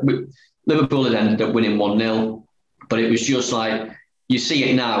 Liverpool had ended up winning 1-0, but it was just like, you see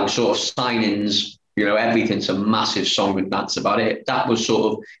it now, sort of signings, everything's a massive song and dance about it. That was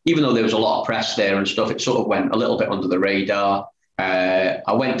sort of, even though there was a lot of press there and stuff, it sort of went a little bit under the radar.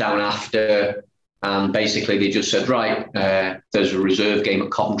 I went down after, and basically they just said, right, there's a reserve game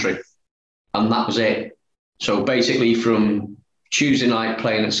at Coventry. And that was it. So basically from Tuesday night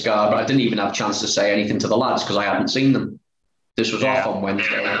playing at Scarborough, I didn't even have a chance to say anything to the lads because I hadn't seen them. This was off on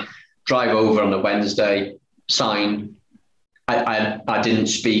Wednesday. Drive over on the Wednesday, sign. I didn't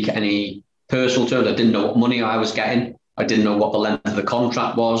speak any personal terms. I didn't know what money I was getting. I didn't know what the length of the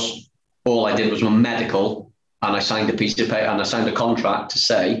contract was. All I did was my medical, and I signed a piece of paper and I signed a contract to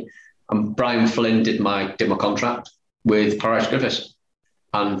say, and Brian Flynn did my contract with Paris Griffiths.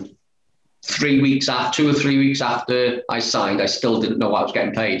 And 2 or 3 weeks after I signed, I still didn't know what I was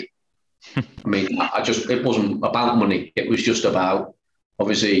getting paid. I mean, it wasn't about money. It was just about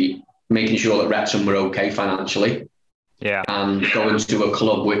obviously making sure that Wrexham were okay financially. Yeah. And going to a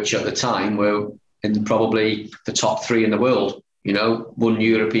club which at the time were in probably the top 3 in the world, won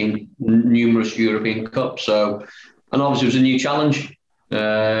numerous European Cups. So, and obviously it was a new challenge.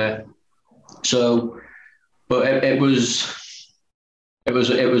 But it was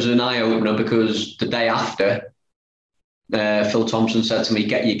an eye opener because the day after, Phil Thompson said to me,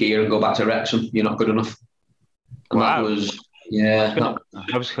 "Get your gear and go back to Wrexham. You're not good enough." And wow. That was, yeah.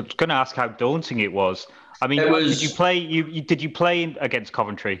 I was going to ask how daunting it was. I mean, did you play? Did you play against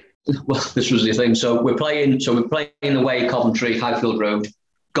Coventry? Well, this was the thing. So we're playing away Coventry, Highfield Road.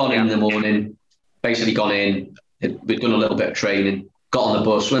 Gone in the morning, basically gone in. We'd done a little bit of training. Got on the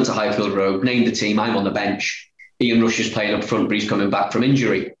bus, went to Highfield Road, named the team. I'm on the bench. Ian Rush is playing up front, but he's coming back from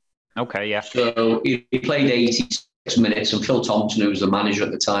injury. Okay, yeah. So he played 86 minutes, and Phil Thompson, who was the manager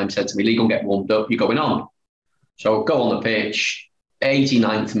at the time, said to me, "Lee, go and get warmed up. You're going on." So go on the pitch,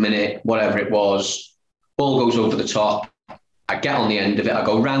 89th minute, whatever it was, ball goes over the top. I get on the end of it. I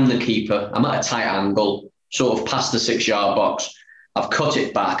go round the keeper. I'm at a tight angle, sort of past the 6-yard box. I've cut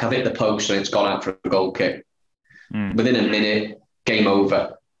it back. I've hit the post, and it's gone out for a goal kick. Within a minute, game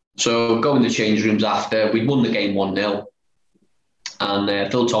over. So go in the change rooms after. We'd won the game 1-0.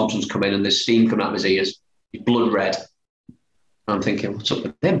 And Phil Thompson's come in, and there's steam coming out of his ears. He's blood red. I'm thinking, what's up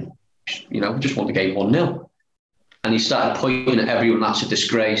with him? We just won the game 1-0. And he started pointing at everyone, that's a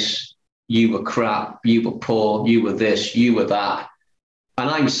disgrace. You were crap. You were poor. You were this. You were that. And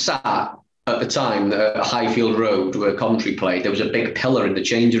I'm sat at the time at Highfield Road where Coventry played. There was a big pillar in the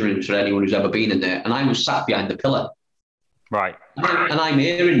changing rooms for anyone who's ever been in there. And I was sat behind the pillar. Right. And I'm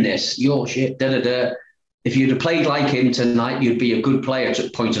hearing this, your shit, da-da-da. If you'd have played like him tonight, you'd be a good player,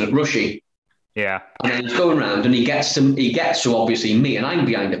 pointing at Rushy. Yeah. And then he's going around and he gets to obviously me, and I'm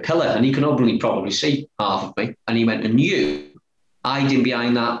behind a pillar, and he can only probably see half of me. And he went, and you hiding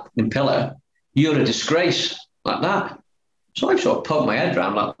behind that pillar, you're a disgrace, like that. So I sort of poked my head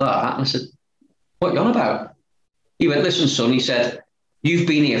around like that, and I said, what are you on about? He went, listen, son, he said, you've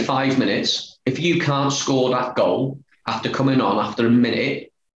been here 5 minutes. If you can't score that goal after coming on after a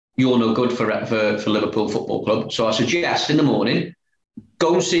minute, you're no good for Liverpool Football Club. So I suggest in the morning,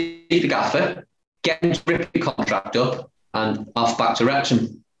 go and see the gaffer, get him to rip the contract up, and off back to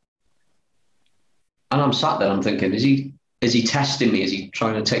Wrexham. And I'm sat there, I'm thinking, is he testing me? Is he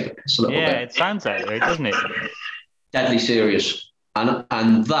trying to take the piss a little bit? Yeah, it sounds that way, doesn't it? Deadly serious.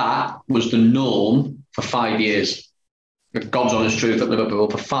 And that was the norm for 5 years. God's honest truth at Liverpool,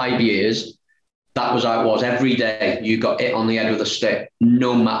 for 5 years, that was how it was. Every day you got hit on the head with a stick,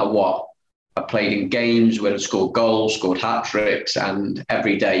 no matter what. I played in games where I scored goals, scored hat-tricks, and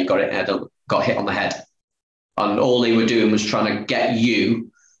every day you got hit on the head. And all they were doing was trying to get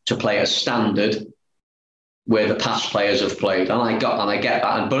you to play a standard where the past players have played. And I get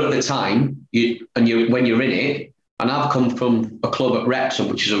that. But at the time, when you're in it, and I've come from a club at Wrexham,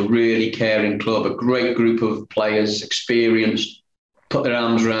 which is a really caring club, a great group of players, experienced, put their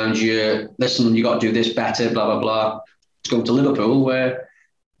arms around you, listen, you got to do this better, blah, blah, blah. It's going to Liverpool where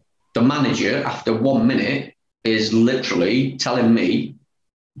the manager, after 1 minute, is literally telling me,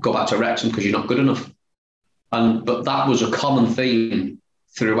 go back to Wrexham because you're not good enough. But that was a common theme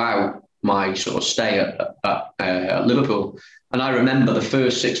throughout my sort of stay at Liverpool. And I remember the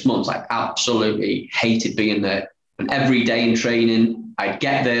first 6 months, I absolutely hated being there. And every day in training, I'd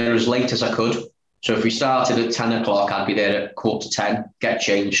get there as late as I could. So if we started at 10 o'clock, I'd be there at 9:45, get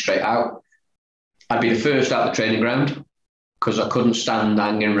changed straight out. I'd be the first out the training ground because I couldn't stand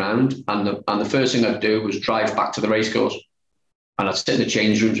hanging around. And the first thing I'd do was drive back to the racecourse. And I'd sit in the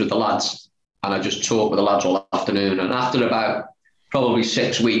change rooms with the lads. And I'd just talk with the lads all afternoon. And after about probably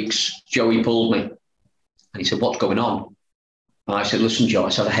 6 weeks, Joey pulled me. And he said, what's going on? And I said, listen, Joe, I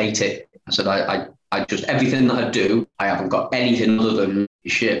said, I hate it. I said, I just, everything that I do, I haven't got anything other than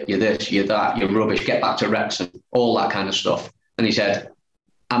shit, you're this, you're that, you're rubbish, get back to Wrexham, all that kind of stuff. And he said,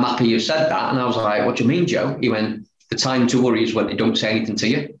 I'm happy you said that. And I was like, what do you mean, Joe? He went, the time to worry is when they don't say anything to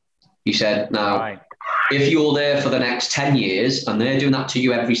you. He said, now, if you're there for the next 10 years and they're doing that to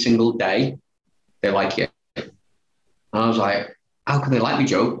you every single day, they like you. And I was like, how can they like me,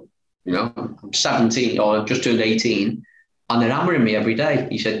 Joe? You know, I'm 17 or just turned 18 and they're hammering me every day.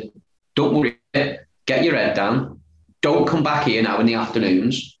 He said, don't worry, get your head down. Don't come back here now in the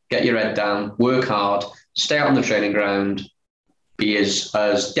afternoons. Get your head down, work hard, stay out on the training ground, be as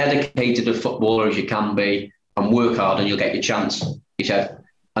dedicated a footballer as you can be, and work hard and you'll get your chance. He said,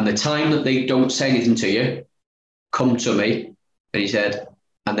 and the time that they don't say anything to you, come to me. And he said,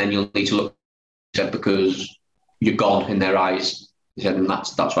 and then you'll need to look, he said, because you're gone in their eyes. He said, and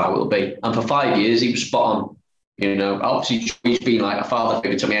that's how it'll be. And for 5 years, he was spot on. You know, obviously, he's been like a father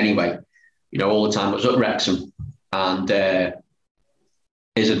figure to me anyway. You know, all the time I was at Wrexham. And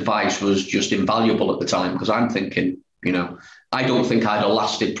his advice was just invaluable at the time because I'm thinking, you know, I don't think I'd have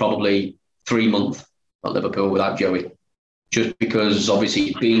lasted probably 3 months at Liverpool without Joey. Just because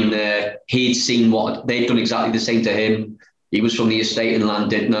obviously being there, he'd seen what they'd done exactly the same to him. He was from the estate in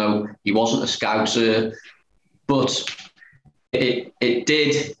Llandudno. He wasn't a scouser, but it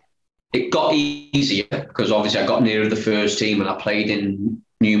got easier because obviously I got nearer the first team and I played in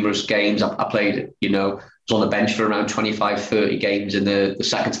numerous games. I played, you know, I was on the bench for around 25, 30 games in the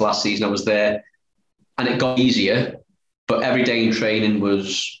second to last season I was there. And it got easier, but every day in training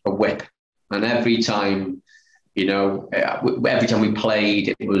was a whip. And every time, you know, every time we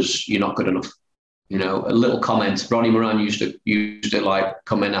played, it was, you're not good enough. You know, a little comment. Ronnie Moran used to like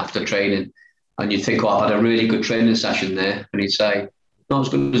come in after training and you'd think, oh, I've had a really good training session there. And he'd say, not as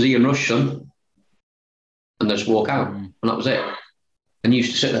good as Ian Rush, son. And just walk out. And that was it. And you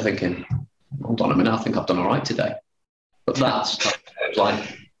used to sit there thinking, hold on a minute, I think I've done all right today. But it's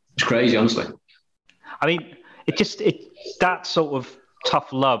like, it's crazy, honestly. I mean, that sort of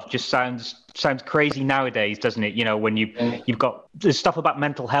tough love just sounds crazy nowadays, doesn't it? You know, when you've got there's stuff about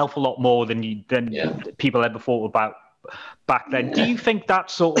mental health a lot more than people ever thought about back then. Yeah. Do you think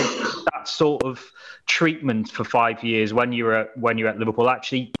that sort of treatment for 5 years when you're at Liverpool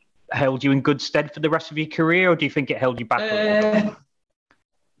actually held you in good stead for the rest of your career, or do you think it held you back a little bit?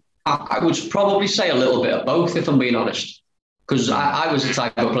 I would probably say a little bit of both, if I'm being honest, because I was the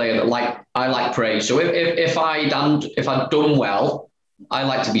type of player that I like praise. So if I'd done well, I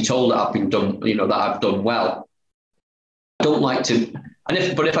like to be told that I've done well. I don't like to,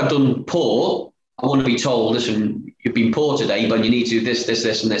 but if I've done poor, I want to be told, listen, you've been poor today, but you need to do this, this,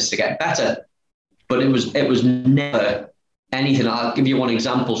 this, and this to get better. but it was never anything. I'll give you one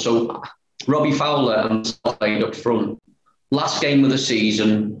example. So Robbie Fowler and played up front. Last game of the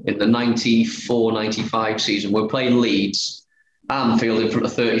season, in the 94-95 season, we're playing Leeds, Anfield, in front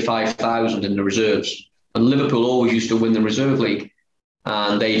of 35,000 in the reserves. And Liverpool always used to win the reserve league.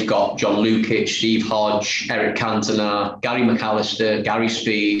 And they've got John Lukic, Steve Hodge, Eric Cantona, Gary McAllister, Gary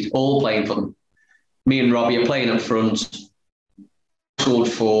Speed, all playing for them. Me and Robbie are playing up front. Scored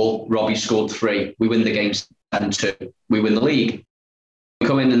 4, Robbie scored 3. We win the game 7-2. We win the league. We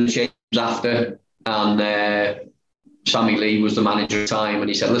come in the change after, and Sammy Lee was the manager at the time, and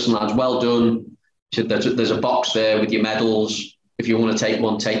he said, "Listen, lads, well done." He said, "There's a box there with your medals. If you want to take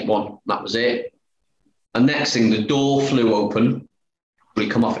one, take one." And that was it. And next thing, the door flew open. We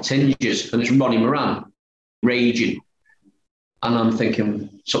come off its hinges, and it's Ronnie Moran, raging. And I'm thinking,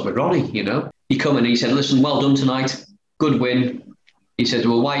 what's up with Ronnie, you know? He come in and he said, "Listen, well done tonight. Good win." He said,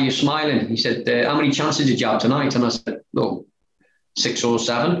 "Well, why are you smiling?" He said, "How many chances did you have tonight?" And I said, "Oh, 6 or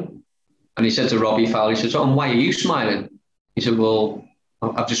 7. And he said to Robbie Fowler, he said, "Oh, and why are you smiling?" He said, "Well,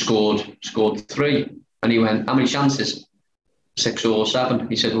 I've just scored 3. And he went, "How many chances?" 6 or 7.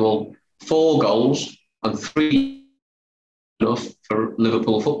 He said, "Well, 4 goals and 3 enough for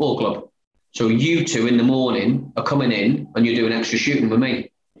Liverpool Football Club. So you two in the morning are coming in and you're doing extra shooting with me."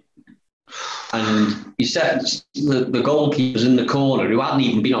 And he said, the goalkeeper's in the corner who hadn't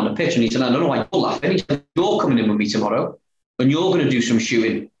even been on the pitch, and he said, "I don't know why you're laughing." He said, "You're coming in with me tomorrow and you're going to do some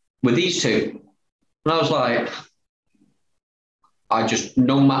shooting with these two." And I was like,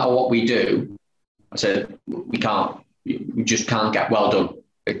 no matter what we do, I said, we just can't get well done.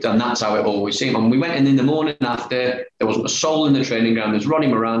 And that's how it always seemed. And we went in the morning after, there wasn't a soul in the training ground. There's Ronnie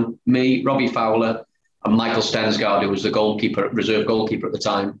Moran, me, Robbie Fowler, and Michael Stensgaard, who was the reserve goalkeeper at the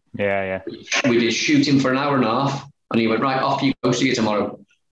time. Yeah. We did shooting for an hour and a half, and he went, "Right, off you go, see you tomorrow."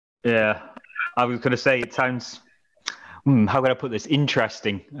 Yeah. I was going to say, it sounds, how can I put this?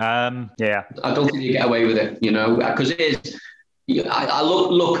 Interesting. Yeah. I don't think you get away with it, you know, because it is, I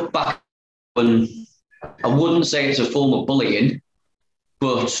look back, and I wouldn't say it's a form of bullying,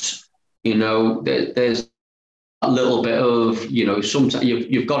 but, you know, there's a little bit of, you know, sometimes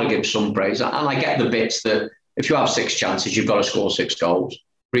you've got to give some praise. And I get the bits that if you have 6 chances, you've got to score 6 goals.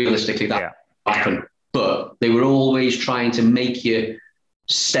 Realistically, that happened. But they were always trying to make you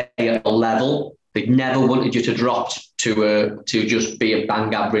stay at a level. They never wanted you to drop to just be a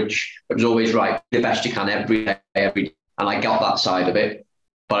bang average. It was always right, the best you can every day. And I got that side of it.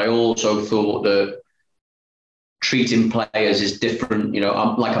 But I also thought that treating players is different. You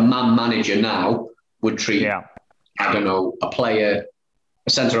know, like a man manager now would treat, I don't know, a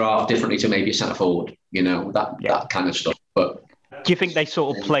centre half differently to maybe a centre forward. You know, that kind of stuff. But do you think they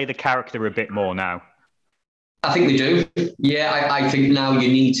sort of play the character a bit more now? I think they do. Yeah, I think now you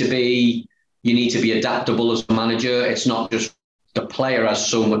need to be adaptable as a manager. It's not just the player has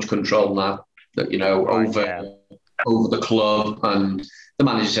so much control now that, you know, over the club, and the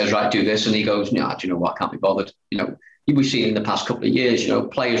manager says, "Right, do this," and he goes, "No, do you know what? I can't be bothered." You know, we've seen in the past couple of years, you know,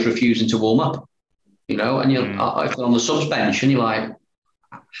 players refusing to warm up. You know, and you're on the subs bench, and you're like,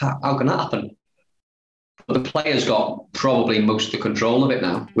 how can that happen? But the players got probably most of the control of it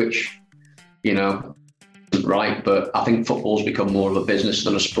now, which, you know, isn't right. But I think football's become more of a business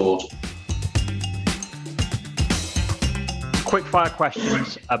than a sport. Quick fire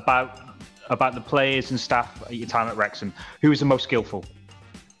questions about the players and staff at your time at Wrexham. Who was the most skillful?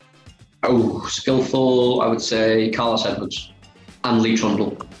 Oh, skillful, I would say Carlos Edwards and Lee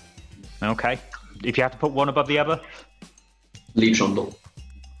Trundle. Okay. If you have to put one above the other? Lee Trundle.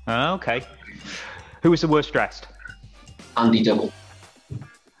 Okay. Who was the worst dressed? Andy Dibble.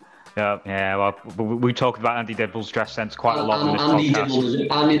 Yeah, well, we talked about Andy Dibble's dress sense quite a lot in this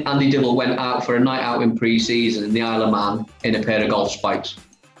podcast. Andy Dibble went out for a night out in pre-season in the Isle of Man in a pair of golf spikes.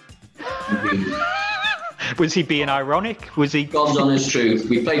 Was he being ironic? Was he? God's honest truth.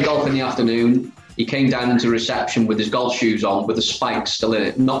 We played golf in the afternoon. He came down into reception with his golf shoes on, with the spikes still in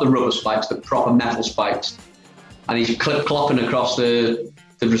it. Not the rubber spikes, the proper metal spikes. And he's clopping across the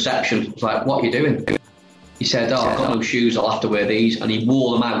reception. I was like, "What are you doing?" He said, "I've got no shoes, I'll have to wear these." And he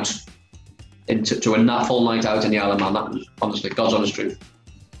wore them out to a full night out in the Isle of Man. That was, honestly, God's honest truth.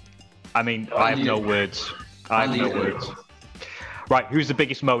 I mean, I have no words. Right, who's the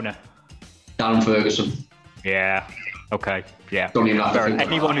biggest moaner? Darren Ferguson. Yeah. Okay. Yeah. Don't even have to think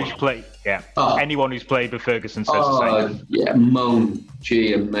anyone who's played. Yeah. Anyone who's played with Ferguson says the same. Yeah, moan.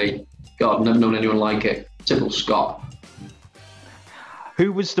 Gee and me. God, never known anyone like it. Typical Scott.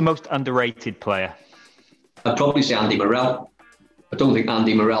 Who was the most underrated player? I'd probably say Andy Morrell. I don't think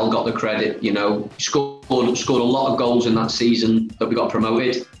Andy Morrell got the credit. You know, he scored a lot of goals in that season that we got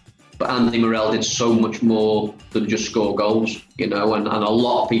promoted, But Andy Morrell did so much more than just score goals, and a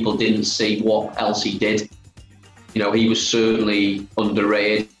lot of people didn't see what else he did. He was certainly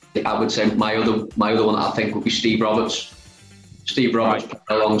underrated. I would say my other one I think would be Steve Roberts. Steve Roberts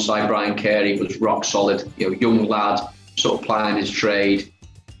alongside Brian Carey was rock solid. Young lad, sort of plying his trade,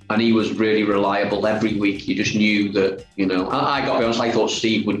 and he was really reliable every week. You just knew that. I got to be honest. I thought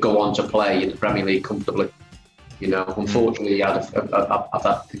Steve would go on to play in the Premier League comfortably. Unfortunately, he had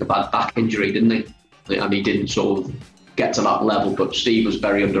a bad back injury, didn't he? And he didn't sort of get to that level. But Steve was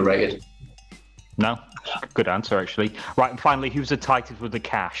very underrated. No, good answer actually. Right, and finally, who's the tightest with the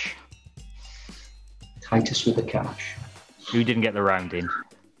cash? Tightest with the cash. Who didn't get the round in?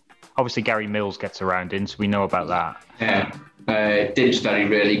 Obviously, Gary Mills gets a round in, so we know about that. Yeah, Dibs very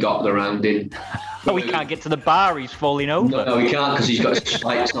rarely got the round in. Oh, he can't get to the bar. He's falling over. No, he can't because he's got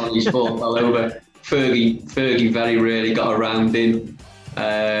spikes on. He's falling over. Fergie very rarely got a round in,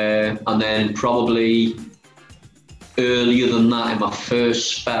 and then probably earlier than that in my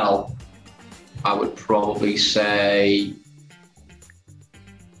first spell, I would probably say,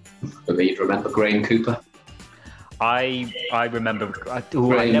 maybe you'd remember Graham Cooper. I remember.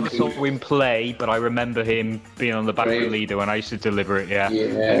 I never saw him play, but I remember him being on the back of the leader when I used to deliver it.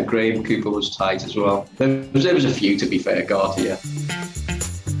 Yeah, Graham Cooper was tight as well. There was a few, to be fair, Garty. Yeah.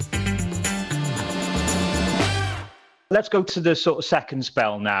 Let's go to the sort of second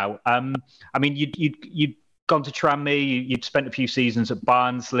spell now. I mean, you'd gone to Tranmere, you'd spent a few seasons at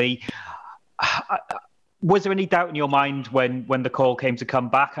Barnsley. Was there any doubt in your mind when the call came to come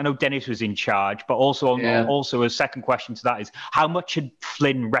back? I know Dennis was in charge, but also a second question to that is, how much had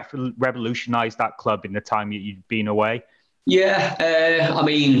Flynn revolutionised that club in the time you'd been away? Yeah, I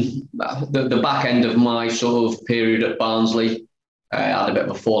mean, the back end of my sort of period at Barnsley, I had a bit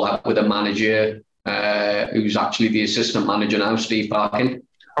of a fallout with a manager who's actually the assistant manager now, Steve Parkin.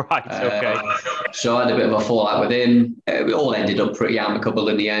 Right, okay. So I had a bit of a fallout with him. We all ended up pretty amicable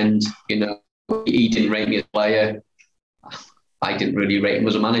in the end. He didn't rate me as a player. I didn't really rate him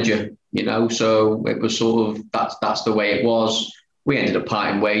as a manager, so it was sort of, that's the way it was. We ended up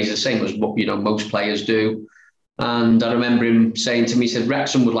parting ways, the same as what, most players do. And I remember him saying to me, he said,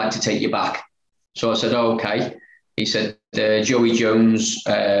 Wrexham would like to take you back. So I said, oh, okay. He said, Joey Jones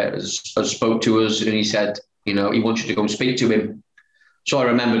has spoke to us, and he said, he wants you to go and speak to him. So I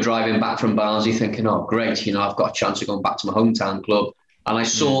remember driving back from Barnsley thinking, oh, great, I've got a chance of going back to my hometown club. And I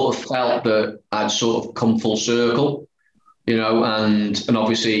sort of felt that I'd sort of come full circle, and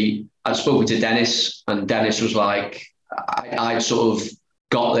obviously I'd spoken to Dennis, and Dennis was like, I'd sort of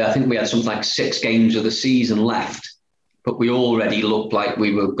got there. I think we had something like 6 games of the season left, but we already looked like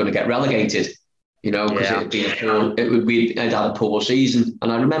we were going to get relegated, because we'd had a poor season.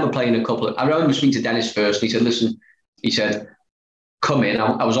 And I remember playing I remember speaking to Dennis first, and he said, listen, he said, come in.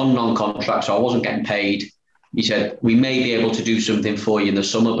 I was on non-contract, so I wasn't getting paid. He said, we may be able to do something for you in the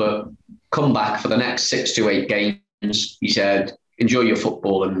summer, but come back for the next 6 to 8 games. He said, enjoy your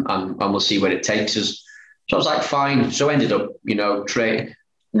football and we'll see where it takes us. So I was like, fine. So I ended up, trade.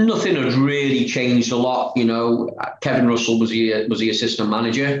 Nothing had really changed a lot. Kevin Russell was the assistant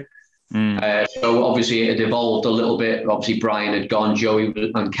manager. So obviously it had evolved a little bit. Obviously Brian had gone, Joey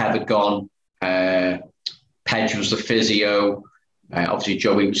and Kev had gone. Pedge was the physio. Obviously,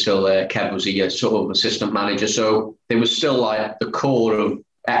 Joey was still there. Kev was the sort of assistant manager. So there was still like the core of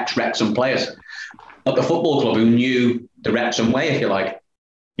ex-Wrexham players at the football club who knew the Wrexham way, if you like.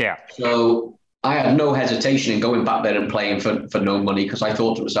 Yeah. So I had no hesitation in going back there and playing for no money, because I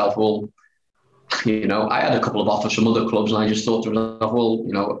thought to myself, well, I had a couple of offers from other clubs, and I just thought to myself,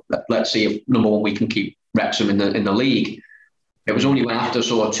 well, let's see if, number one, we can keep Wrexham in the league. It was only when after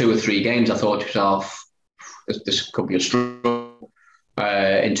sort of 2 or 3 games I thought to myself, this could be a struggle.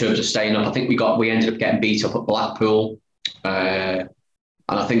 In terms of staying up, I think we ended up getting beat up at Blackpool, and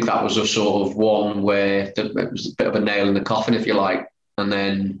I think that was a sort of one where it was a bit of a nail in the coffin, if you like. And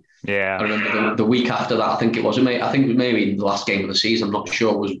then I remember the week after that, I think it was maybe the last game of the season, I'm not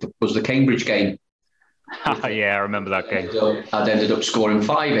sure, was the Cambridge game. Yeah, I remember that game. I'd ended up scoring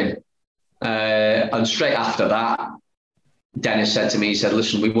 5 in, and straight after that, Dennis said to me, he said,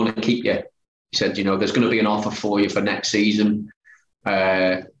 listen, we want to keep you. He said, there's going to be an offer for you for next season.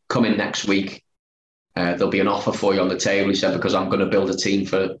 Come in next week. There'll be an offer for you on the table, he said, because I'm going to build a team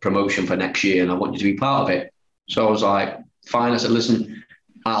for promotion for next year and I want you to be part of it. So I was like, fine. I said, listen,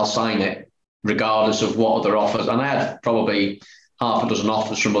 I'll sign it regardless of what other offers. And I had probably half a dozen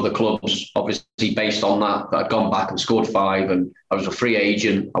offers from other clubs, obviously based on that I'd gone back and scored 5 and I was a free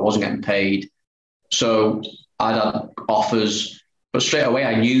agent. I wasn't getting paid. So I'd had offers, but straight away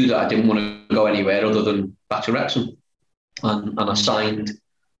I knew that I didn't want to go anywhere other than back to Wrexham. And I signed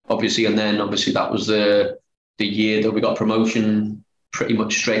obviously, and then obviously that was the year that we got promotion pretty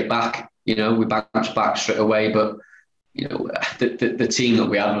much straight back. We bounced back straight away, but the team that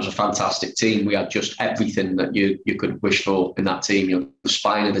we had was a fantastic team. We had just everything that you could wish for in that team. The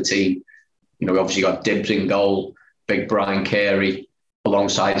spine of the team. We obviously got Dibbs in goal, big Brian Carey,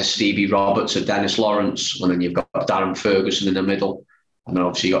 alongside of Stevie Roberts and Dennis Lawrence, and then you've got Darren Ferguson in the middle, and then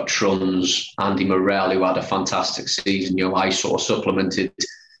obviously you got Truns, Andy Morrell, who had a fantastic season. I sort of supplemented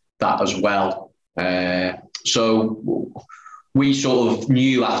that as well. So we sort of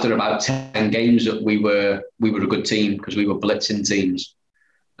knew after about 10 games that we were a good team because we were blitzing teams.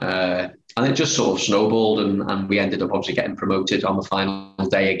 And it just sort of snowballed, and we ended up obviously getting promoted on the final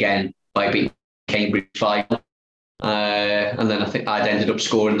day again by beating Cambridge 5. And then I think I'd ended up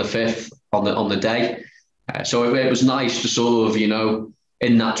scoring the 5th on the day. So it was nice to sort of,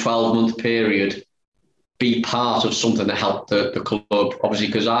 in that 12-month period, be part of something that helped the club, obviously,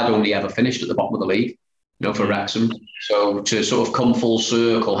 because I'd only ever finished at the bottom of the league, for Wrexham. So to sort of come full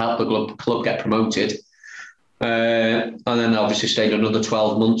circle, help the club get promoted. And then obviously stayed another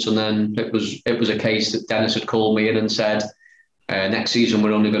 12 months. And then it was a case that Dennis had called me in and said, next season,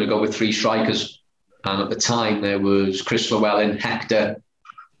 we're only going to go with 3 strikers. And at the time, there was Chris Llewellyn, Hector,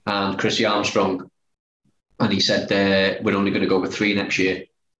 and Chrissy Armstrong. And he said, we're only going to go with 3 next year.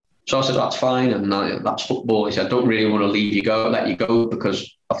 So I said, that's fine. And that's football. He said, I don't really want to let you go,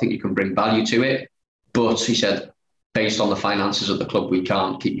 because I think you can bring value to it. But he said, based on the finances of the club, we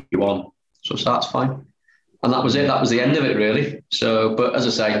can't keep you on. So that's fine. And that was it. That was the end of it, really. So, but as I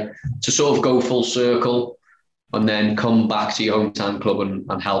say, to sort of go full circle and then come back to your hometown club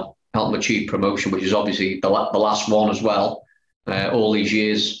and help them achieve promotion, which is obviously the last one as well. All these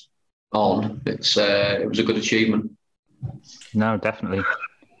years on, it was a good achievement. No, definitely.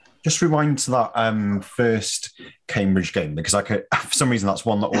 Just rewind to that first Cambridge game, because for some reason that's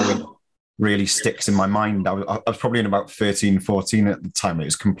one that always really sticks in my mind. I was probably in about 13, 14 at the time. It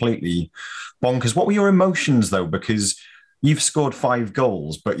was completely bonkers. What were your emotions though? Because you've scored 5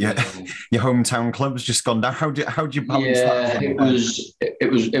 goals, but yet your hometown club's just gone down. How do you balance that?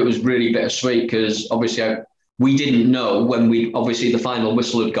 It was really bittersweet, because obviously we didn't know when the final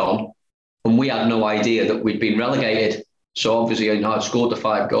whistle had gone, and we had no idea that we'd been relegated. So obviously, I'd scored the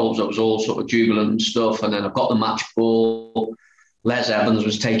 5 goals. I was all sort of jubilant and stuff, and then I've got the match ball. Les Evans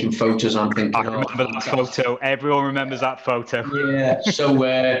was taking photos. I'm thinking, I remember that photo. Everyone remembers that photo. Yeah. So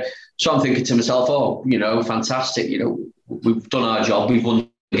I'm thinking to myself, fantastic. We've done our job. We've won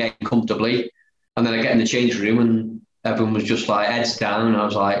the game comfortably. And then I get in the change room, and everyone was just like heads down. And I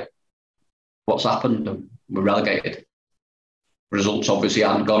was like, what's happened? And we're relegated. Results obviously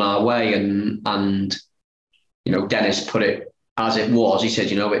hadn't gone our way, and Dennis put it as it was. He said,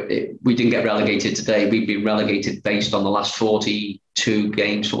 we didn't get relegated today. We've been relegated based on the last 42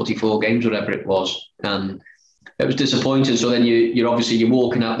 games, 44 games, whatever it was. And it was disappointing. So then you're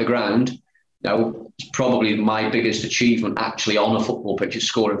walking out the ground. It's probably my biggest achievement actually on a football pitch is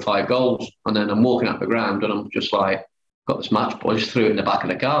scoring 5 goals. And then I'm walking out the ground and I'm just like, got this match ball, just threw it in the back of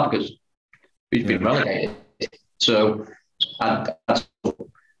the car because we've been relegated. So I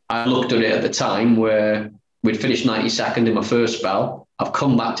looked at it at the time where we'd finished 92nd in my first spell. I've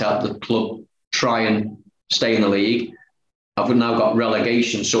come back to help the club try and stay in the league. I've now got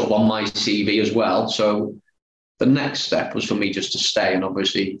relegation sort of on my CV as well. So the next step was for me just to stay and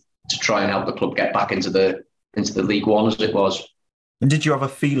obviously to try and help the club get back into the League One as it was. And did you have a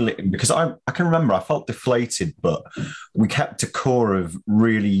feeling, because I can remember I felt deflated, but we kept a core of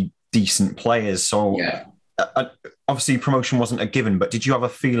really decent players. So yeah. Obviously promotion wasn't a given, but did you have a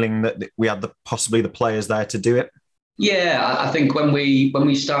feeling that we had possibly the players there to do it? Yeah, I think when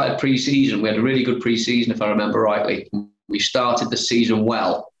we started pre-season, we had a really good pre-season, if I remember rightly. We started the season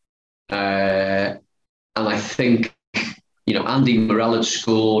well. And I think, Andy Morrell had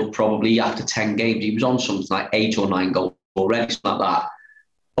scored probably after 10 games. He was on something like 8 or 9 goals already, something like that.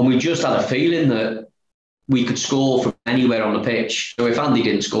 And we just had a feeling that we could score from anywhere on the pitch. So if Andy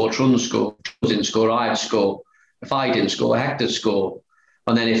didn't score, Truns scored. Truns didn't score, I'd score. If I didn't score, Hector'd score.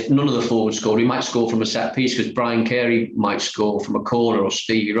 And then if none of the forwards scored, we might score from a set piece because Brian Carey might score from a corner or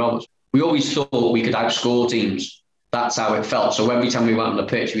Stevie Roberts. We always thought we could outscore teams. That's how it felt. So every time we went on the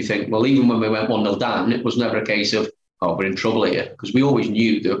pitch, we think, well, even when we went 1-0 down, it was never a case of, oh, we're in trouble here. Because we always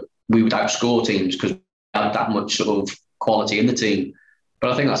knew that we would outscore teams because we had that much sort of quality in the team. But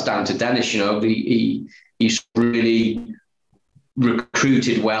I think that's down to Dennis, he's really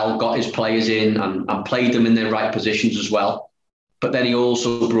recruited well, got his players in and played them in their right positions as well. But then he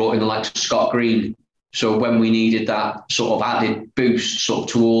also brought in the likes of Scott Green. So when we needed that sort of added boost sort of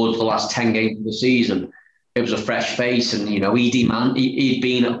towards the last 10 games of the season, it was a fresh face, and he'd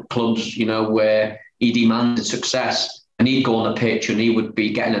been at clubs where he demanded success, and he'd go on the pitch and he would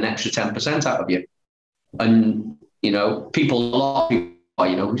be getting an extra 10% out of you. And a lot of people,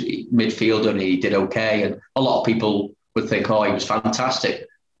 midfielder, and he did okay, and a lot of people would think, oh, he was fantastic.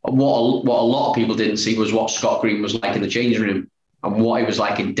 What a lot of people didn't see was what Scott Green was like in the changing room and what he was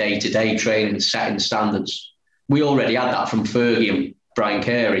like in day-to-day training, setting standards. We already had that from Fergie and Brian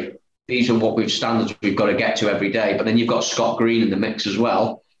Carey. These are standards we've got to get to every day. But then you've got Scott Green in the mix as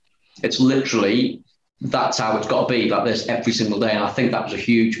well. It's literally, that's how it's got to be, like this every single day. And I think that was a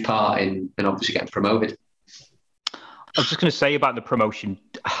huge part in obviously getting promoted. I was just going to say about the promotion.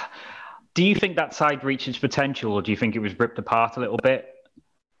 Do you think that side reached its potential, or do you think it was ripped apart a little bit?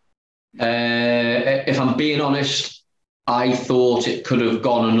 If I'm being honest, I thought it could have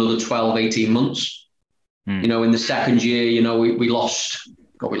gone another 12, 18 months. In the second year, we lost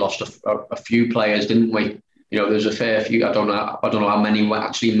a few players, didn't we? There's a fair few. I don't know how many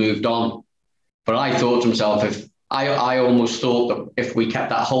actually moved on. But I thought to myself, I almost thought that if we kept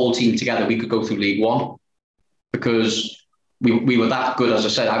that whole team together, we could go through League One, because we were that good, as I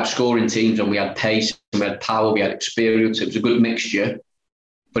said, outscoring teams, and we had pace, and we had power, we had experience. It was a good mixture.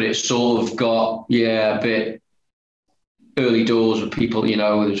 But it sort of got, a bit early doors with people,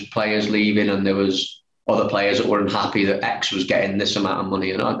 there was players leaving, and there was other players that were unhappy that X was getting this amount of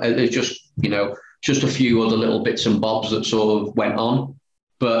money. And there's just, just a few other little bits and bobs that sort of went on.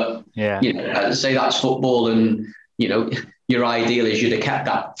 But, I'd say that's football, and, your ideal is you'd have kept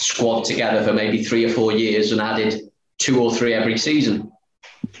that squad together for maybe 3 or 4 years and added 2 or 3 every season.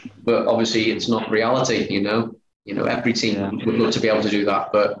 But obviously it's not reality, every team would love to be able to do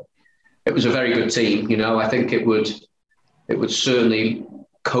that, but it was a very good team. I think it would certainly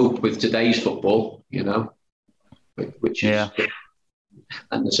cope with today's football, which is,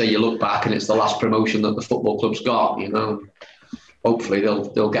 and so you look back and it's the last promotion that the football club's got, hopefully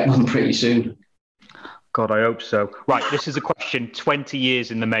they'll get one pretty soon. God, I hope so. Right, this is a question 20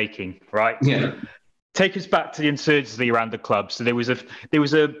 years in the making, right? Yeah. Take us back to the uncertainty around the club. So there was a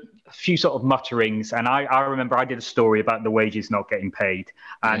few sort of mutterings, and I remember I did a story about the wages not getting paid,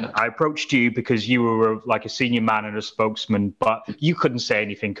 and I approached you because you were like a senior man and a spokesman, but you couldn't say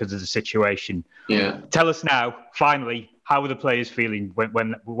anything because of the situation. Yeah. Tell us now, finally, how were the players feeling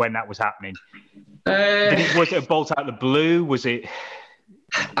when that was happening? Was it a bolt out of the blue? Was it?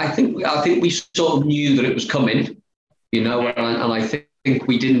 I think we sort of knew that it was coming, and I think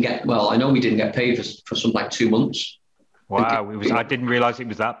we didn't get. Well, I know we didn't get paid for something like 2 months. Wow, I didn't realise it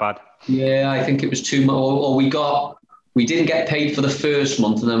was that bad. Yeah, I think it was 2 months. Or we didn't get paid for the first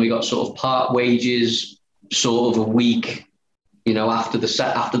month, and then we got sort of part wages, sort of a week, after the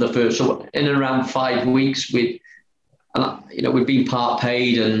first. So in and around 5 weeks, we'd been part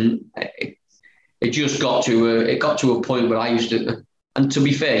paid, and it just got to a point where I used to. And to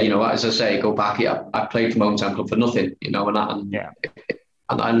be fair, as I say, go back here, I played for my hometown club for nothing, and that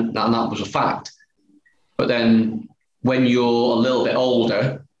was a fact. But then when you're a little bit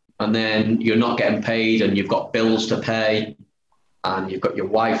older and then you're not getting paid and you've got bills to pay and you've got your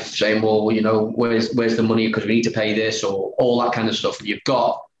wife saying, well, where's the money because we need to pay this, or all that kind of stuff. And you've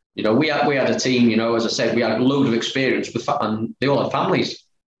got, we had a team, as I said, we had a load of experience and they all had families.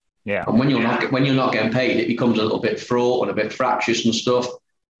 Yeah. And when you're not getting paid, it becomes a little bit fraught and a bit fractious and stuff.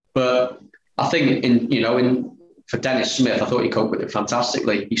 But I think for Dennis Smith, I thought he coped with it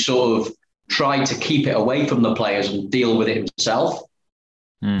fantastically. He sort of tried to keep it away from the players and deal with it himself.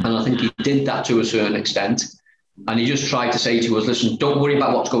 And I think he did that to a certain extent. And he just tried to say to us, listen, don't worry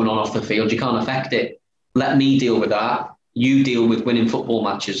about what's going on off the field. You can't affect it. Let me deal with that. You deal with winning football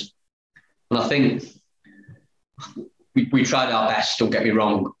matches. And I think we tried our best, don't get me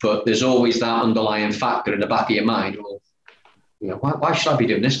wrong, but there's always that underlying factor in the back of your mind. Well, why should I be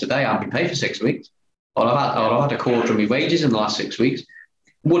doing this today? I've been paid for 6 weeks. Or I've had a quarter of my wages in the last 6 weeks. It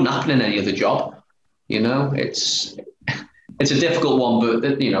wouldn't happen in any other job. It's a difficult one,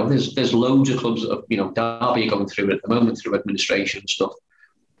 but there's loads of clubs that have, Derby going through it at the moment through administration and stuff,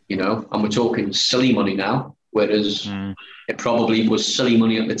 and we're talking silly money now, whereas it probably was silly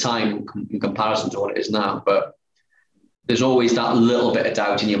money at the time in comparison to what it is now. But there's always that little bit of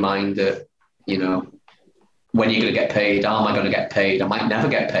doubt in your mind that, when you're going to get paid, how am I going to get paid? I might never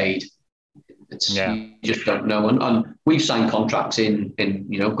get paid. You just don't know. And we've signed contracts in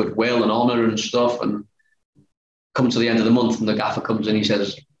goodwill and honour and stuff, and come to the end of the month and the gaffer comes in, he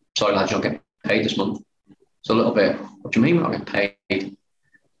says, sorry lads, you're not getting paid this month. It's a little bit, what do you mean we're not getting paid?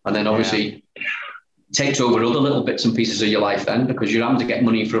 And then obviously it takes over other little bits and pieces of your life then, because you're having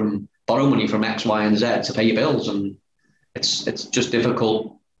to borrow money from X, Y and Z to pay your bills, and it's just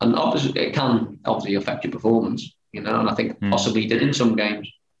difficult. And obviously, it can obviously affect your performance, and I think possibly did in some games.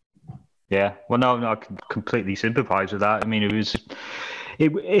 Yeah, well, no, I can completely sympathise with that. I mean, it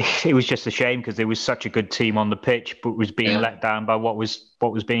was just a shame because there was such a good team on the pitch, but was being let down by what was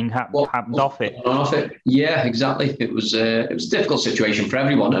being happened off it. Yeah, exactly. It was a difficult situation for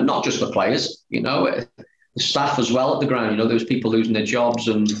everyone, and not just the players. The staff as well at the ground. there was people losing their jobs,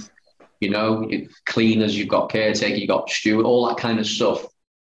 and cleaners, you've got caretaker, you've got steward, all that kind of stuff.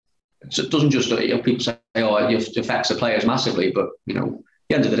 So it doesn't just people say, it affects the players massively, but at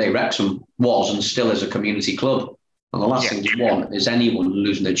the end of the day, Wrexham was and still is a community club. And the last thing you want is anyone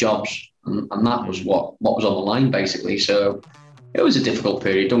losing their jobs. And that was what was on the line, basically. So it was a difficult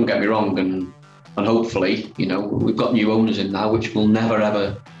period, don't get me wrong. And hopefully, we've got new owners in now, which will never,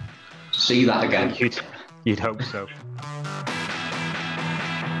 ever see that again. You'd hope so.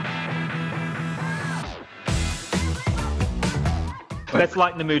 Let's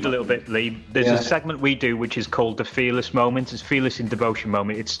lighten the mood a little bit, Lee. There's a segment we do which is called the Fearless Moment. It's Fearless in Devotion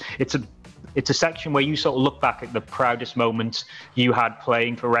Moment. It's a section where you sort of look back at the proudest moments you had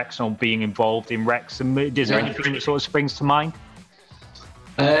playing for Wrexham, being involved in Wrexham. Is there anything that sort of springs to mind?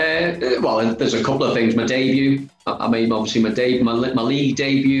 Well, there's a couple of things. My debut, I made obviously my league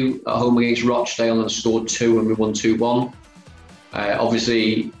debut at home against Rochdale and scored 2 and we won 2-1.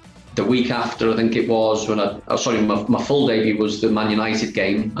 Obviously, the week after, I think it was when my full debut was the Man United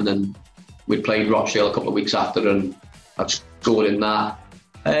game, and then we played Rochdale a couple of weeks after, and I'd scored in that.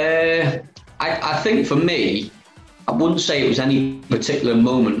 I think for me, I wouldn't say it was any particular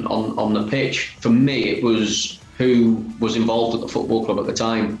moment on the pitch. For me, it was who was involved at the football club at the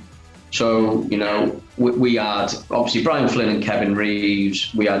time. So, we had obviously Brian Flynn and Kevin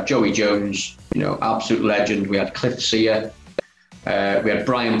Reeves. We had Joey Jones, absolute legend. We had Cliff Sear. We had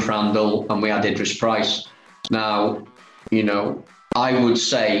Brian Prandall, and we had Idris Price. Now, I would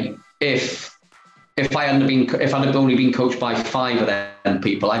say if I'd only been coached by 5 of them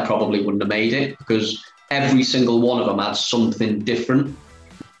people, I probably wouldn't have made it, because every single one of them had something different.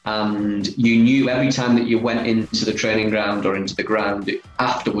 And you knew every time that you went into the training ground or into the ground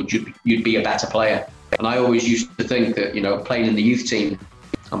afterwards, you'd be a better player. And I always used to think that, playing in the youth team,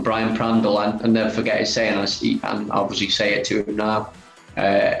 and Brian Prandall, I'll never forget his saying, and obviously say it to him now,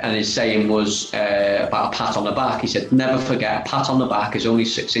 and his saying was about a pat on the back. He said, never forget, a pat on the back is only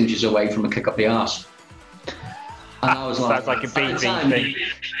 6 inches away from a kick up the arse. And I was like, sounds like a BP thing.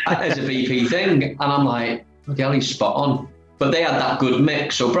 It's a BP thing. And I'm like, okay, he's spot on. But they had that good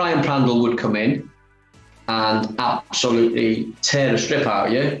mix. So Brian Prandall would come in and absolutely tear the strip out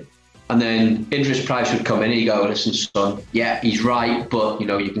of you. And then Idris Price would come in and he'd go, listen, son, yeah, he's right, but,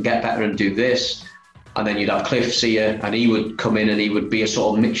 you can get better and do this. And then you'd have Cliff Sear, and he would come in and he would be a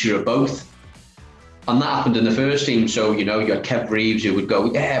sort of mixture of both. And that happened in the first team. So, you had Kev Reeves who would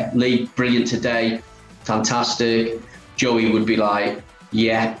go, yeah, Lee, brilliant today, fantastic. Joey would be like,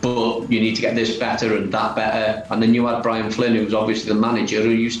 yeah, but you need to get this better and that better. And then you had Brian Flynn, who was obviously the manager, who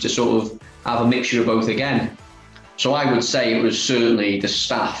used to sort of have a mixture of both again. So I would say it was certainly the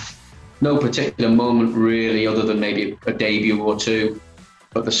staff. No particular moment really, other than maybe a debut or 2.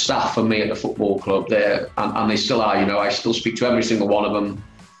 But the staff for me at the football club there, and they still are, I still speak to every single one of them.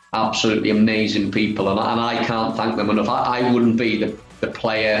 Absolutely amazing people. And I can't thank them enough. I wouldn't be the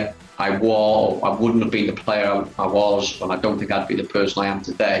player I was, I wouldn't have been the player I was, and I don't think I'd be the person I am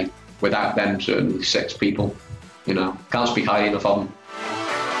today without them, certainly 6 people. Can't speak highly enough of them.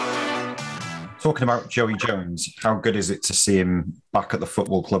 Talking about Joey Jones, how good is it to see him back at the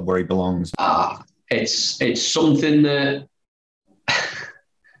football club where he belongs? It's something that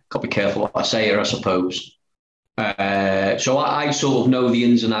got to be careful what I say here, I suppose. So I sort of know the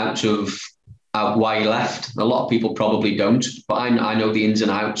ins and outs of why he left. A lot of people probably don't, but I know the ins and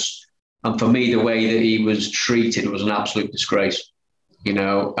outs. And for me, the way that he was treated was an absolute disgrace.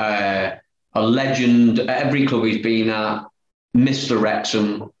 A legend at every club he's been at, Mr.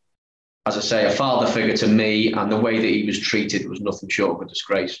 Wrexham. As I say, a father figure to me, and the way that he was treated was nothing short of a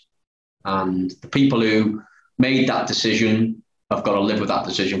disgrace. And the people who made that decision have got to live with that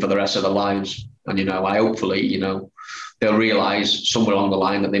decision for the rest of their lives. And, I hopefully, they'll realise somewhere along the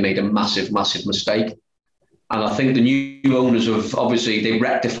line that they made a massive, massive mistake. And I think the new owners have, obviously, they've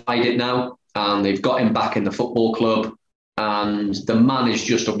rectified it now, and they've got him back in the football club. And the man is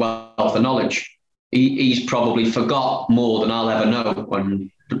just a wealth of knowledge. He's probably forgot more than I'll ever know,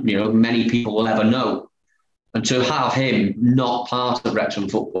 and many people will ever know. And to have him not part of Wrexham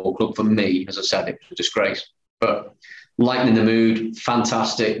Football Club, for me, as I said, it was a disgrace. But lightening the mood,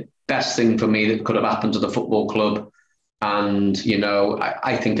 fantastic. Best thing for me that could have happened to the football club. And,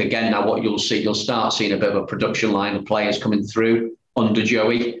 I think, again, now what you'll start seeing a bit of a production line of players coming through. under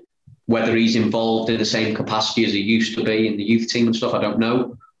Joey. Whether he's involved in the same capacity as he used to be in the youth team and stuff, I don't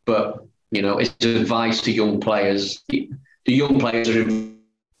know. But, his advice to young players, the young players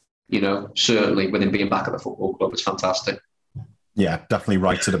are, certainly with him being back at the football club, it's fantastic. Yeah, definitely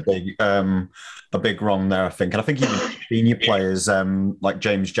righted a big wrong there, I think. And I think even senior players like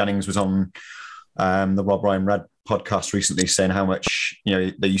James Jennings was on the Rob Ryan Red podcast recently saying how much,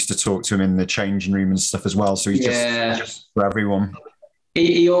 they used to talk to him in the changing room and stuff as well. So he's just for everyone.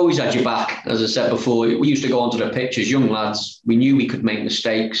 He always had your back, as I said before. We used to go onto the pitches, young lads. We knew we could make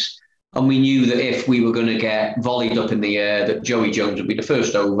mistakes. And we knew that if we were going to get volleyed up in the air, that Joey Jones would be the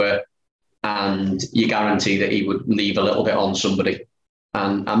first over, and you guarantee that he would leave a little bit on somebody.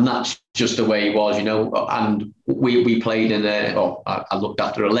 And that's just the way he was, And we played I looked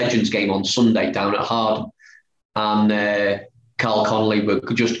after a Legends game on Sunday down at Hard. And Carl Connolly were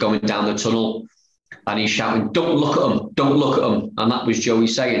just going down the tunnel. And he's shouting, "Don't look at him, don't look at him." And that was Joey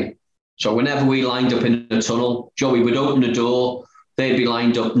saying. So whenever we lined up in the tunnel, Joey would open the door, they'd be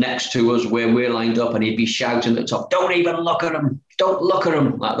lined up next to us where we're lined up, and he'd be shouting at the top, "Don't even look at him, don't look at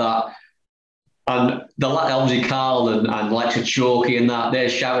him," like that. And obviously Carl and Lexa Chalky and that, they're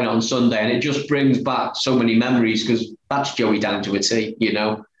shouting on Sunday, and it just brings back so many memories because that's Joey down to a T,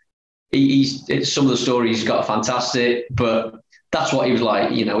 It's some of the stories he's got fantastic, but that's what he was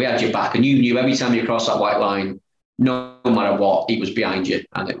like. He had your back, and you knew every time you crossed that white line, no matter what, he was behind you,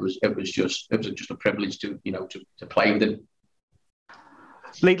 and it was just a privilege to play with him.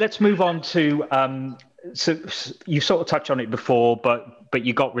 Lee, let's move on to. So you sort of touched on it before, but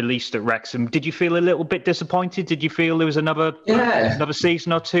you got released at Wrexham. Did you feel a little bit disappointed? Did you feel there was another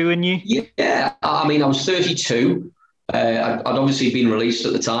season or two in you? Yeah, I mean, I was 32. I'd obviously been released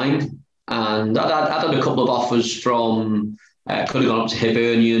at the time, and I'd had a couple of offers from. Could have gone up to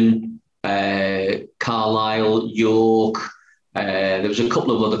Hibernian, Carlisle, York. There was a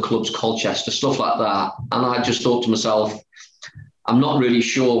couple of other clubs, Colchester, stuff like that. And I just thought to myself, I'm not really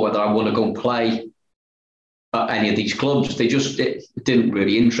sure whether I want to go and play at any of these clubs. It didn't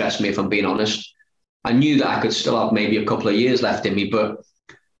really interest me, if I'm being honest. I knew that I could still have maybe a couple of years left in me, but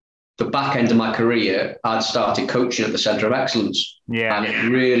the back end of my career, I'd started coaching at the Centre of Excellence. Yeah. And I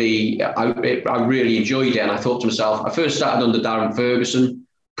really enjoyed it. And I thought to myself, I first started under Darren Ferguson,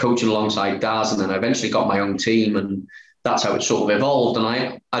 coaching alongside Daz, and then I eventually got my own team, and that's how it sort of evolved.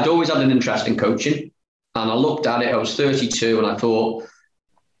 And I'd always had an interest in coaching. And I looked at it, I was 32, and I thought,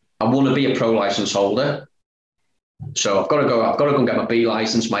 I want to be a pro licence holder. So I've got to go and get my B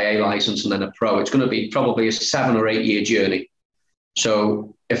licence, my A licence, and then a pro. It's going to be probably a 7 or 8 year journey.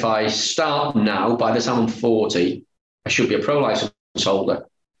 So if I start now, by the time I'm 40, I should be a pro licence holder.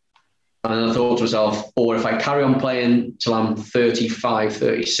 And I thought to myself, or if I carry on playing till I'm 35,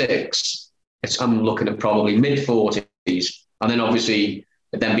 36, I'm looking at probably mid-40s. And then obviously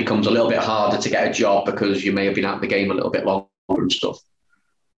it then becomes a little bit harder to get a job because you may have been out of the game a little bit longer and stuff.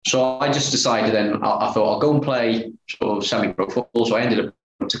 So I just decided then, I thought I'll go and play sort of semi-pro football. So I ended up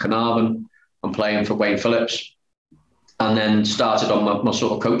to Carnarvon and playing for Wayne Phillips. And then started on my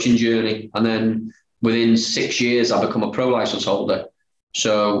sort of coaching journey. And then within 6 years, I become a pro licence holder.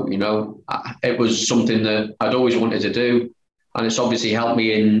 So, it was something that I'd always wanted to do. And it's obviously helped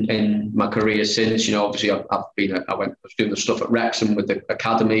me in my career since. Obviously I was doing the stuff at Wrexham with the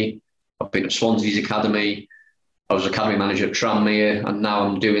academy. I've been at Swansea's academy. I was academy manager at Tranmere. And now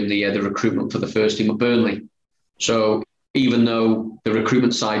I'm doing the recruitment for the first team at Burnley. So even though the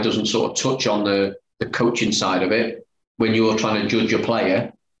recruitment side doesn't sort of touch on the coaching side of it, when you're trying to judge your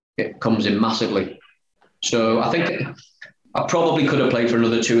player, it comes in massively. So I think I probably could have played for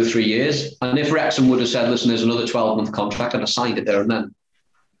another 2 or 3 years. And if Wrexham would have said, listen, there's another 12-month contract, I'd have signed it there and then.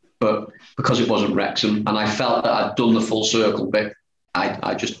 But because it wasn't Wrexham and I felt that I'd done the full circle bit,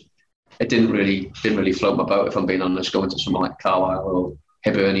 it didn't really float my boat, if I'm being honest, going to someone like Carlisle or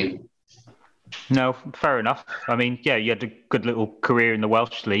Hibernian. No, fair enough. I mean, yeah, you had a good little career in the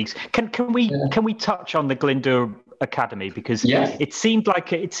Welsh leagues. Can we touch on the Glyndŵr Academy, because it seemed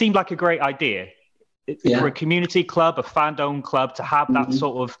like a great idea for a community club, a fan-owned club, to have that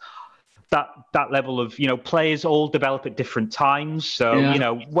sort of that level of players all develop at different times. So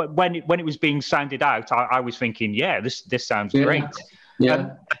when it was being sounded out, I was thinking, this sounds great.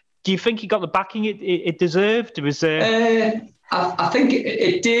 Yeah. Do you think you got the backing it deserved? Was there? I think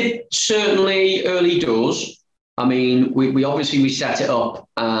it did, certainly early doors. I mean, we obviously set it up,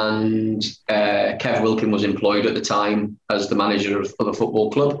 and Kev Wilkin was employed at the time as the manager of the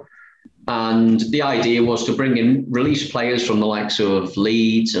football club. And the idea was to bring in released players from the likes of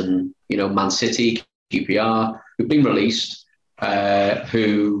Leeds and, Man City, QPR, who've been released,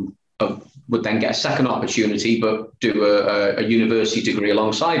 who have would then get a second opportunity, but do a university degree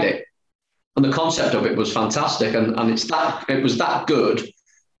alongside it. And the concept of it was fantastic. And it was that good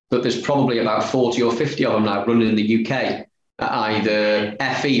that there's probably about 40 or 50 of them now running in the UK at either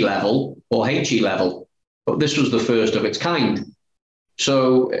FE level or HE level. But this was the first of its kind.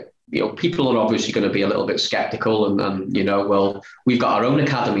 So, people are obviously going to be a little bit skeptical and well, we've got our own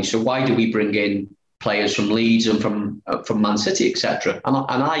academy, so why do we bring in players from Leeds and from Man City, etc.? And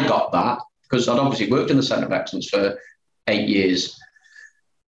I got that because I'd obviously worked in the Centre of Excellence for 8 years.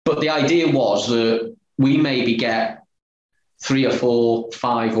 But the idea was that we maybe get 3 or 4,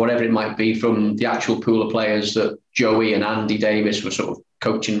 5, whatever it might be, from the actual pool of players that Joey and Andy Davis were sort of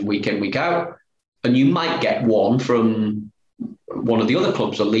coaching week in, week out. And you might get one from one of the other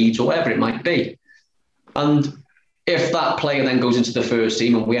clubs, or Leeds, or whatever it might be. And if that player then goes into the first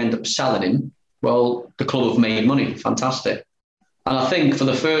team and we end up selling him, well, the club have made money. Fantastic. And I think for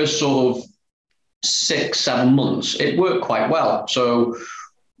the first sort of 6-7 months, it worked quite well. So,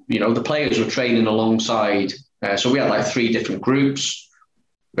 the players were training alongside. So we had like 3 different groups.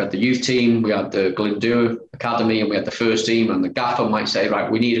 We had the youth team, we had the Glyndŵr Academy, and we had the first team. And the gaffer might say,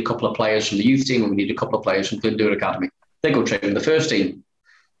 right, we need a couple of players from the youth team and we need a couple of players from Glyndŵr Academy. They go train in the first team.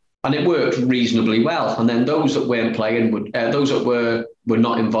 And it worked reasonably well. And then those that weren't playing, those that were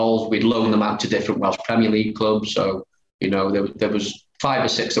not involved, we'd loan them out to different Welsh Premier League clubs. So, there was 5 or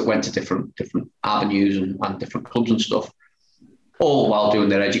 6 that went to different avenues and different clubs and stuff, all while doing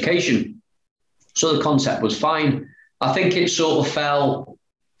their education. So the concept was fine. I think it sort of fell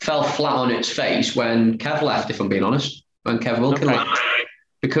flat on its face when Kev left, if I'm being honest, when Kev Wilkin left.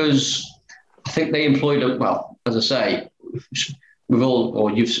 Because I think they employed as I say, you've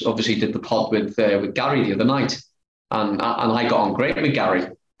obviously did the pod with Gary the other night, and I got on great with Gary.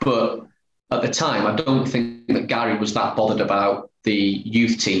 But at the time, I don't think that Gary was that bothered about the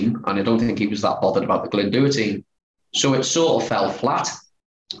youth team, and I don't think he was that bothered about the Glyndŵr team. So it sort of fell flat.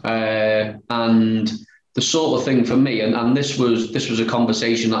 And the sort of thing for me, and this was a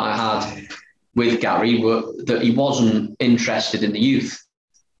conversation that I had with Gary, that he wasn't interested in the youth.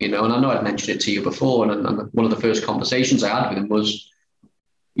 And I know I'd mentioned it to you before, and one of the first conversations I had with him was,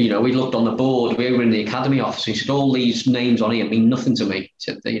 we looked on the board, we were in the academy office, and he said, all these names on here mean nothing to me. He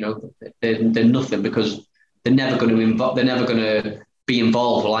said, they're nothing because they're never going to be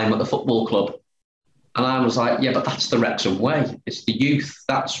involved while I'm at the football club. And I was like, yeah, but that's the Wrexham way. It's the youth.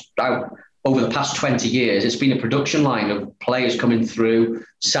 That's how, over the past 20 years, it's been a production line of players coming through,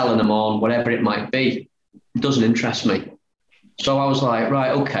 selling them on, whatever it might be. It doesn't interest me. So I was like,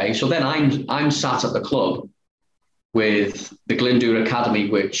 right, okay. So then I'm sat at the club with the Glyndŵr Academy,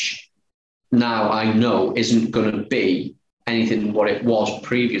 which now I know isn't going to be anything what it was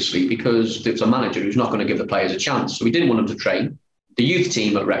previously, because there's a manager who's not going to give the players a chance. So we didn't want them to train. The youth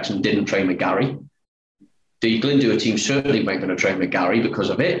team at Wrexham didn't train with Gary. The Glyndŵr team certainly weren't going to train with Gary because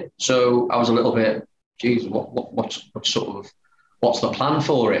of it. So I was a little bit, geez, what's the plan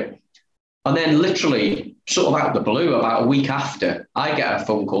for it? And then literally, sort of out of the blue, about a week after, I get a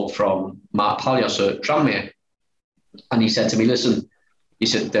phone call from Mark Palios at Tranmere. And he said to me, listen, he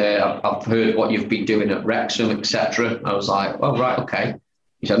said, I've heard what you've been doing at Wrexham, etc. I was like, oh, right, okay.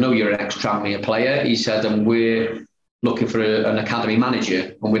 He said, I know you're an ex-Tranmere player. He said, and we're looking for an academy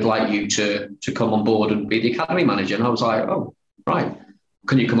manager, and we'd like you to come on board and be the academy manager. And I was like, oh, right.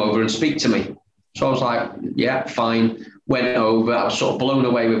 Can you come over and speak to me? So I was like, yeah, fine. Went over. I was sort of blown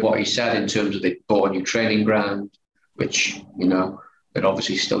away with what he said in terms of they bought a new training ground, which, they're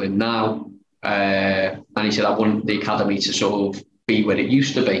obviously still in now. And he said, I want the academy to sort of be where it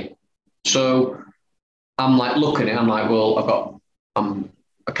used to be. So I'm like looking at it, I'm like, well, I'm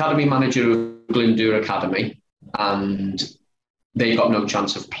academy manager of Glyndŵr Academy, and they've got no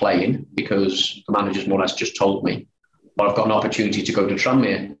chance of playing because the manager's more or less just told me, but I've got an opportunity to go to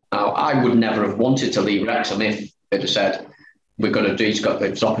Tranmere. Now, I would never have wanted to leave Wrexham if they'd have said,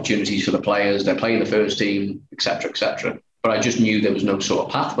 there's opportunities for the players, they're playing the first team, etc., etc. But I just knew there was no sort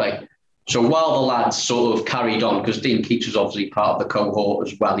of pathway. So while the lads sort of carried on, because Dean Keats was obviously part of the cohort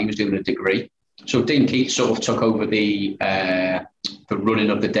as well, he was doing a degree. So Dean Keats sort of took over the running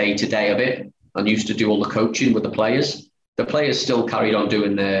of the day-to-day of it and used to do all the coaching with the players. The players still carried on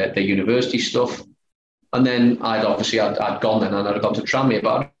doing their university stuff. And then I'd gone then and I'd gone to Tranmere,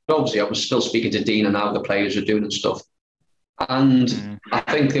 but obviously I was still speaking to Dean and how the players are doing and stuff. And I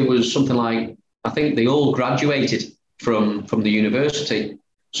think there was something like, I think they all graduated from the university.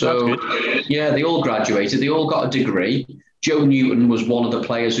 So, yeah, they all graduated. They all got a degree. Joe Newton was one of the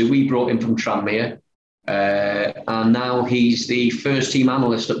players who we brought in from Tranmere. And now he's the first team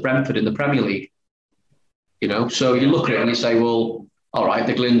analyst at Brentford in the Premier League. So you look at it and you say, well, all right,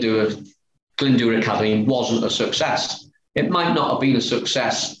 the Glyndŵr Glyndŵr Academy wasn't a success. It might not have been a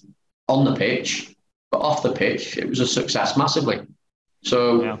success on the pitch, but off the pitch, it was a success massively.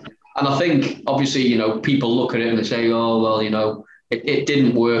 So, and I think, obviously, you know, people look at it and they say, oh, well, you know, it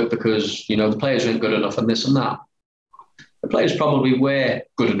didn't work because, you know, the players weren't good enough and this and that. The players probably were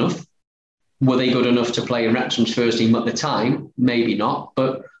good enough. Were they good enough to play in Wrexham's first team at the time? Maybe not,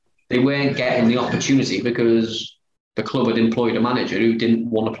 but they weren't getting the opportunity because the club had employed a manager who didn't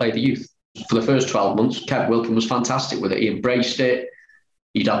want to play the youth. For the first 12 months, Kev Wilkin was fantastic with it. He embraced it.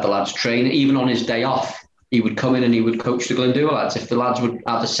 He'd have the lads train. Even on his day off, he would come in and he would coach the Glyndŵr lads. If the lads would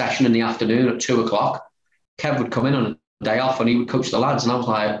have a session in the afternoon at 2:00, Kev would come in on a day off and he would coach the lads. And I was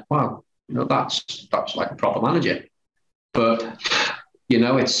like, wow, you know, that's like a proper manager. But you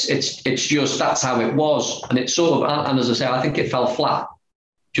know, it's just that's how it was, and it's sort of, and as I say, I think it fell flat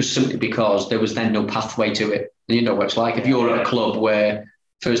just simply because there was then no pathway to it. And you know what it's like if you're at a club where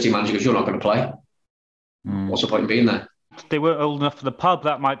first team manager goes, you're not going to play. What's the point in being there? They weren't old enough for the pub.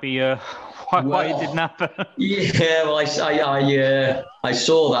 That might be why it didn't happen. Yeah, well, I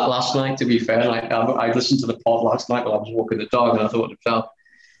saw that last night. To be fair, I listened to the pod last night while I was walking the dog, and I thought to myself,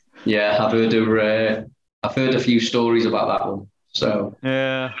 yeah, I've heard a few stories about that one. So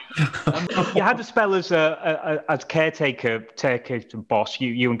yeah, you had a spell as caretaker boss,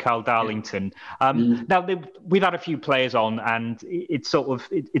 you and Carl Darlington. Now we've had a few players on, and it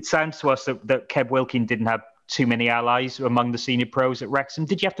sounds to us that Kev Wilkin didn't have too many allies among the senior pros at Wrexham.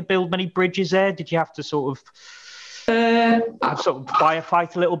 Did you have to build many bridges there? Did you have to sort of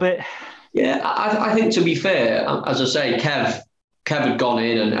firefight a little bit? Yeah, I think to be fair, as I say, Kev had gone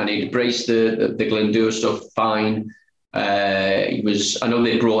in and he'd embraced the Glyndŵr stuff fine. I know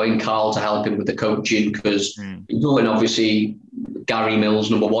they brought in Carl to help him with the coaching because he brought in obviously Gary Mills,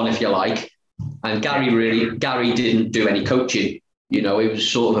 number one, if you like. And Gary didn't do any coaching. You know, he was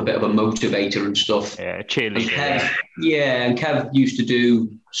sort of a bit of a motivator and stuff. Yeah, cheerleader. And Kev used to do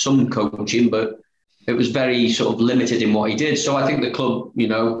some coaching, but it was very sort of limited in what he did. So I think the club, you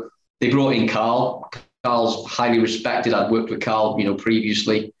know, they brought in Carl. Carl's highly respected. I'd worked with Carl, you know,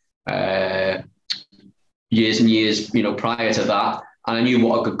 previously. Years and years, you know, prior to that. And I knew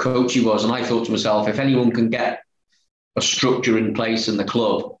what a good coach he was. And I thought to myself, if anyone can get a structure in place in the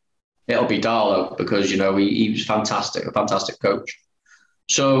club, it'll be Darlow because, you know, he was fantastic, a fantastic coach.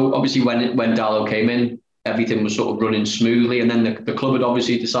 So obviously when Darlow came in, everything was sort of running smoothly. And then the club had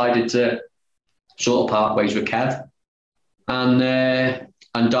obviously decided to sort of part ways with Kev. And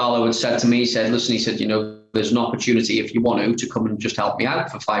Darlow had said to me, he said, you know, there's an opportunity if you want to come and just help me out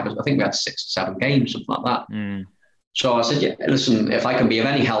for 5. I think we had 6 or 7 games, something like that. So I said, yeah, listen, if I can be of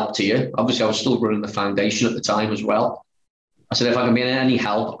any help to you, obviously I was still running the foundation at the time as well. I said, if I can be of any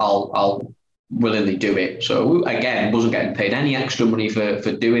help, I'll willingly do it. So again, wasn't getting paid any extra money for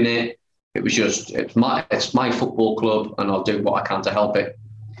doing it. It was just, it's my football club and I'll do what I can to help it.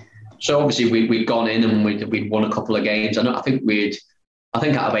 So obviously we'd gone in and we'd won a couple of games. I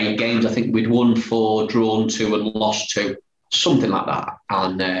think out of 8 games, I think we'd won 4, drawn 2 and lost 2, something like that.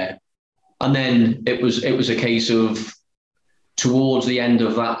 And then it was a case of towards the end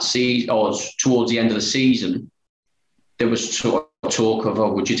of that season, or towards the end of the season, there was talk of,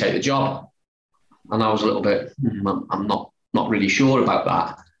 oh, would you take the job? And I was a little bit, I'm not really sure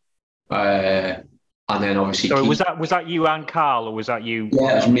about that. And then obviously, so was that you and Carl, or was that you?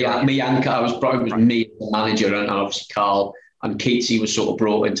 Yeah, it was me and Carl. It was me, the manager, and obviously Carl. And Keatsy was sort of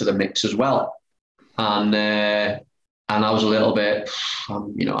brought into the mix as well. And I was a little bit,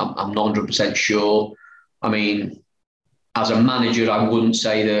 you know, I'm not 100% sure. I mean, as a manager, I wouldn't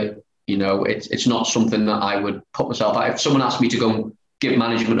say that, you know, it's not something that I would put myself out. If someone asked me to go and give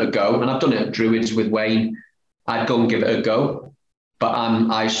management a go, and I've done it at Druids with Wayne, I'd go and give it a go. But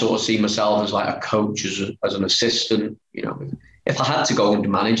I sort of see myself as like a coach, as an assistant. You know, if I had to go and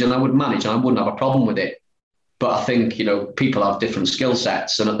manage, and I would manage, and I wouldn't have a problem with it. But I think, you know, people have different skill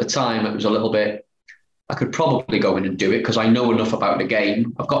sets. And at the time, it was a little bit, I could probably go in and do it because I know enough about the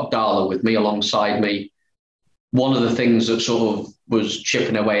game. I've got Darlow with me alongside me. One of the things that sort of was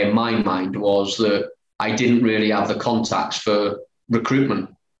chipping away in my mind was that I didn't really have the contacts for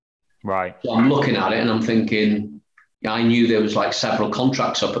recruitment. Right. So I'm looking at it and I'm thinking, I knew there was like several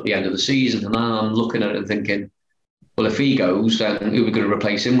contracts up at the end of the season. And I'm looking at it and thinking, well, if he goes, then who are we going to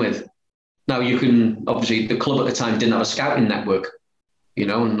replace him with? Now, you can, obviously, the club at the time didn't have a scouting network, you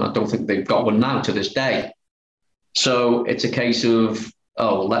know, and I don't think they've got one now to this day. So it's a case of,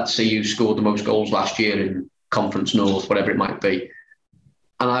 oh, well, let's see who scored the most goals last year in Conference North, whatever it might be.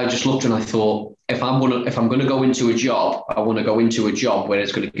 And I just looked and I thought, if I'm going to go into a job, I want to go into a job where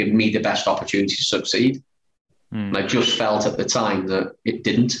it's going to give me the best opportunity to succeed. And I just felt at the time that it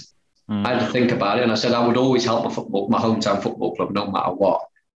didn't. I had to think about it, and I said I would always help my hometown football club, no matter what.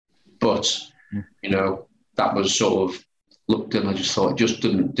 But that was sort of looked, and I just thought it just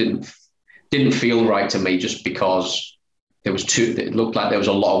didn't feel right to me, just because it looked like there was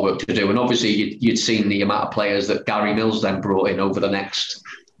a lot of work to do. And obviously you'd seen the amount of players that Gary Mills then brought in over the next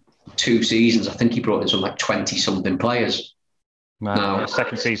 2 seasons. I think he brought in something like 20 something players. Now,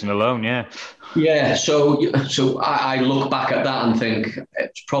 second season alone, yeah. Yeah, so I look back at that and think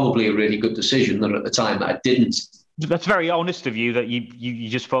it's probably a really good decision that at the time I didn't. That's very honest of you, that you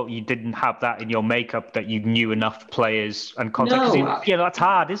just felt you didn't have that in your makeup, that you knew enough players and contacts. No, that's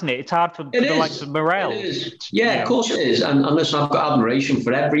hard, isn't it? It's hard for the likes of Morel. It is. Yeah, of course it is. And listen, I've got admiration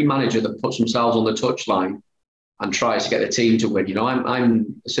for every manager that puts themselves on the touchline and tries to get the team to win.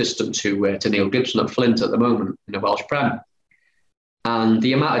 I'm assistant to Neil Gibson at Flint at the moment in the Welsh Prem. And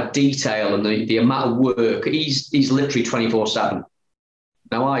the amount of detail and the amount of work, he's literally 24/7.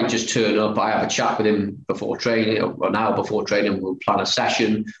 Now, I just turn up, I have a chat with him before training, or an hour before training, we'll plan a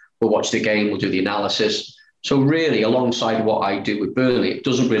session, we'll watch the game, we'll do the analysis. So really, alongside what I do with Burnley, it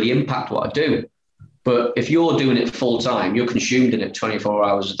doesn't really impact what I do. But if you're doing it full time, you're consumed in it 24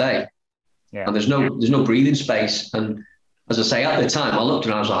 hours a day. Yeah. And there's no breathing space. And as I say, at the time, I looked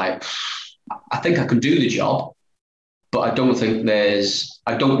and I was like, I think I can do the job, but I don't think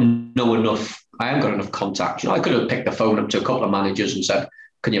I don't know enough. I haven't got enough contact. I could have picked the phone up to a couple of managers and said,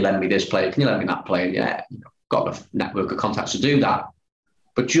 can you lend me this player? Can you lend me that player? Yeah, got a network of contacts to do that.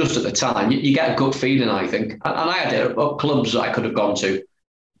 But just at the time, you get a gut feeling, I think. And I had clubs that I could have gone to,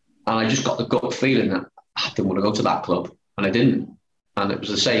 and I just got the gut feeling that I didn't want to go to that club, and I didn't. And it was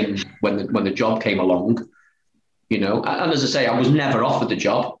the same when the job came along, And as I say, I was never offered the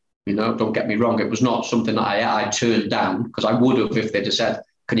job. Don't get me wrong. It was not something that I turned down, because I would have if they'd have said,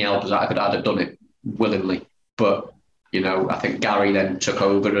 can you help us out? I'd have done it willingly. But, I think Gary then took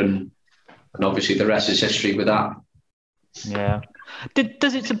over, and obviously the rest is history with that. Yeah.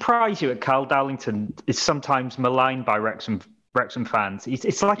 Does it surprise you that Carl Darlington is sometimes maligned by Wrexham fans?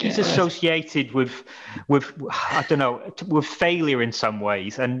 It's like he's associated with I don't know, with failure in some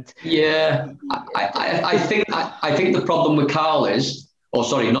ways. And yeah, I think the problem with Carl is, or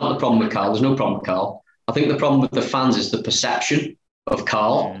sorry, not the problem with Carl. There's no problem with Carl. I think the problem with the fans is the perception of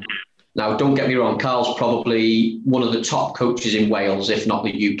Carl. Now, don't get me wrong, Carl's probably one of the top coaches in Wales, if not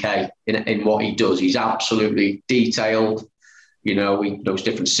the UK, in what he does. He's absolutely detailed. He knows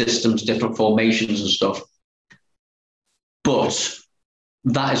different systems, different formations and stuff. But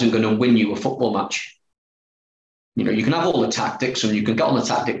that isn't going to win you a football match. You can have all the tactics, and you can get on the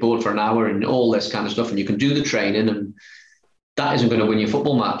tactic board for an hour and all this kind of stuff, and you can do the training, and that isn't going to win you a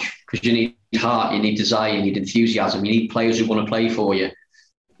football match, because you need heart, you need desire, you need enthusiasm, you need players who want to play for you.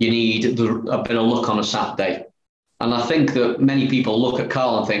 You need a bit of luck on a Saturday. And I think that many people look at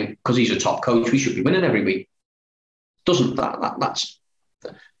Carl and think, because he's a top coach, we should be winning every week. Doesn't that's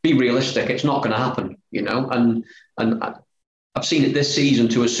be realistic. It's not going to happen, And I've seen it this season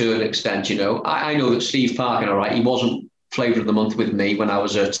to a certain extent, I know that Steve Parkin, all right, he wasn't flavour of the month with me when I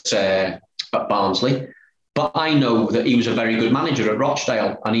was at Barnsley. But I know that he was a very good manager at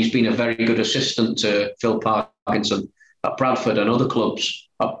Rochdale, and he's been a very good assistant to Phil Parkinson at Bradford and other clubs,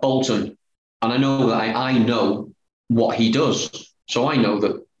 at Bolton. And I know that I know what he does. So I know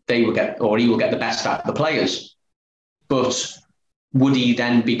that he will get the best out of the players. But would he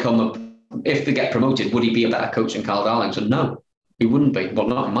then if they get promoted, would he be a better coach than Carl Darlington? No, he wouldn't be. Well,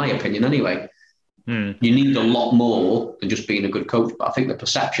 not in my opinion anyway. You need a lot more than just being a good coach. But I think the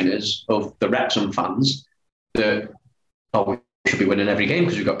perception is of the Wrexham fans that, we should be winning every game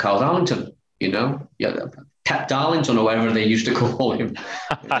because we've got Carl Darlington, Pep Darlington or whatever they used to call him.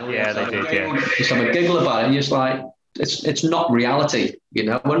 Yeah, they did, yeah. Just have a giggle about it, and just like, it's not reality,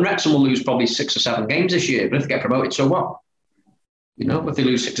 When Wrexham will lose probably 6 or 7 games this year, but if they get promoted, so what? If they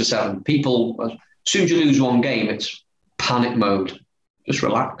lose 6 or 7, people, as soon as you lose one game, it's panic mode. Just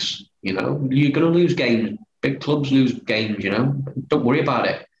relax, You're going to lose games. Big clubs lose games, Don't worry about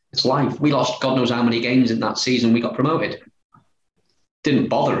it. It's life. We lost God knows how many games in that season we got promoted. Didn't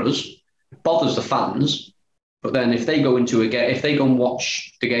bother us. It bothers the fans. But then if they go and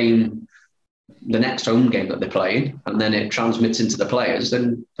watch the game, the next home game that they're playing, and then it transmits into the players,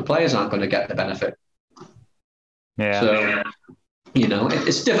 then the players aren't going to get the benefit. Yeah. So,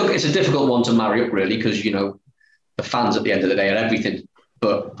 it's difficult. It's a difficult one to marry up, really, because, the fans at the end of the day are everything.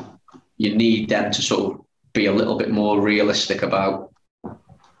 But you need them to sort of be a little bit more realistic about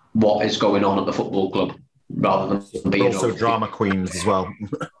what is going on at the football club, rather than being also drama queens as well.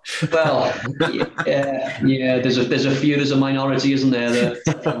 Well, yeah. There's a minority, isn't there,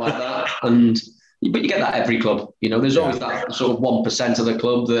 that like that, but you get that every club. There's always that sort of 1% of the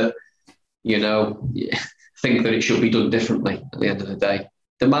club that think that it should be done differently at the end of the day.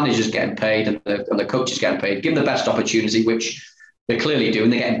 The manager's getting paid and the coach is getting paid. Give them the best opportunity, which they're clearly doing.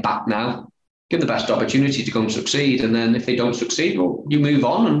 They're getting back now. Give them the best opportunity to go and succeed. And then if they don't succeed, well, you move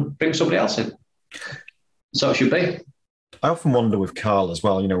on and bring somebody else in. So it should be. I often wonder with Carl as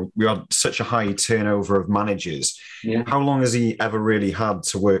well, we had such a high turnover of managers. Yeah. How long has he ever really had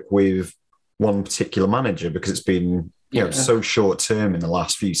to work with one particular manager? Because it's been, so short term in the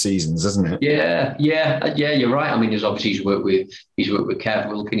last few seasons, isn't it? Yeah, you're right. I mean, he's worked with Kev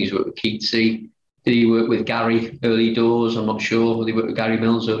Wilkin, he's worked with Keatsy. Did he work with Gary early doors? I'm not sure. Did he work with Gary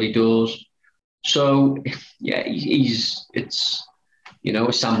Mills early doors? So, yeah, it's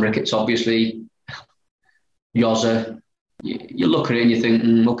Sam Ricketts, obviously, Yozza. You look at it and you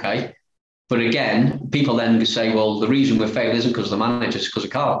think, okay. But again, people then say, well, the reason we're failing isn't because of the manager, it's because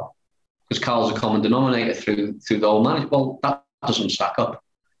of Carl. Because Carl's a common denominator through the whole management. Well, that doesn't stack up.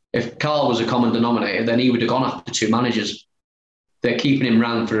 If Carl was a common denominator, then he would have gone after two managers. They're keeping him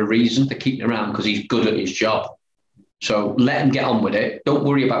around for a reason. They're keeping him around because he's good at his job. So let him get on with it. Don't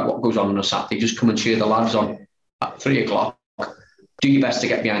worry about what goes on a Saturday. Just come and cheer the lads on at 3:00. Do your best to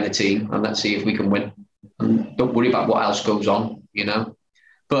get behind the team and let's see if we can win. And don't worry about what else goes on,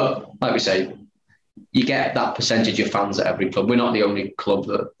 But like we say, you get that percentage of fans at every club. We're not the only club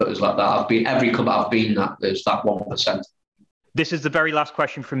that is like that. Every club I've been at, there's that 1%. This is the very last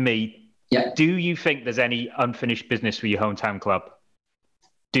question from me. Yeah. Do you think there's any unfinished business for your hometown club?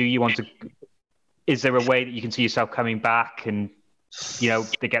 Do you want to? Is there a way that you can see yourself coming back and,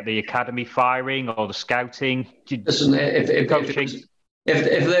 to get the academy firing or the scouting? Listen, if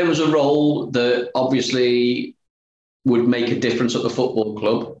there was a role that obviously would make a difference at the football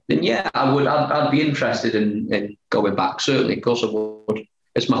club, then yeah, I would. I'd be interested in going back. Certainly, of course I would.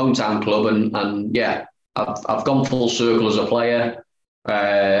 It's my hometown club, and yeah, I've gone full circle as a player.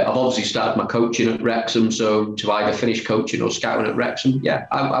 I've obviously started my coaching at Wrexham, so to either finish coaching or scouting at Wrexham, yeah,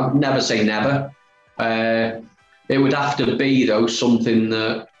 I would never say never. It would have to be though something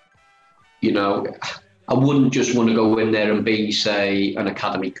that, I wouldn't just want to go in there and be, say, an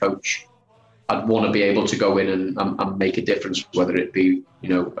academy coach. I'd want to be able to go in and make a difference, whether it be,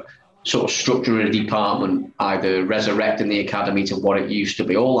 sort of structuring a department, either resurrecting the academy to what it used to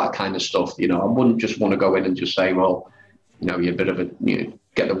be, all that kind of stuff. I wouldn't just want to go in and just say, well, you're a bit of a,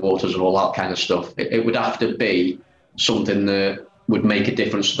 get the waters and all that kind of stuff. It would have to be something that would make a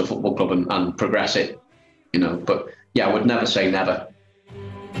difference to the football club and progress it, But yeah, I would never say never.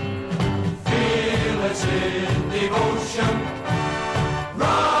 Fearless in devotion,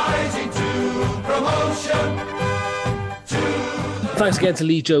 rising to promotion. Thanks again to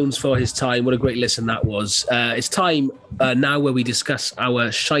Lee Jones for his time. What a great listen that was. It's time now where we discuss our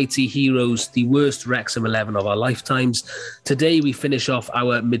shitey heroes, the worst Wrexham 11 of our lifetimes. Today we finish off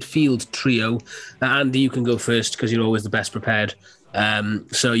our midfield trio. Andy, you can go first because you're always the best prepared.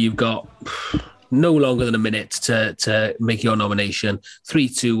 So you've got no longer than a minute to make your nomination. 3,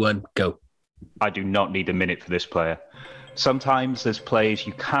 2, 1, go. I do not need a minute for this player. Sometimes there's players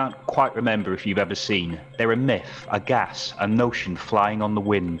you can't quite remember if you've ever seen. They're a myth, a gas, a notion flying on the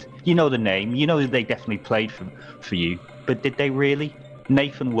wind. You know the name, you know that they definitely played for you, but did they really?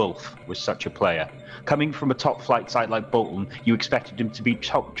 Nathan Wolfe was such a player. Coming from a top flight side like Bolton, you expected him to be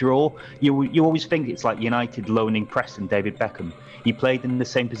top draw. You always think it's like United loaning Preston David Beckham. He played in the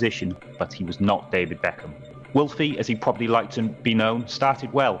same position, but he was not David Beckham. Wolfie, as he probably liked to be known,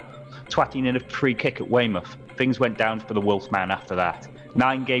 started well, twatting in a free kick at Weymouth. Things went down for the Wolfman after that.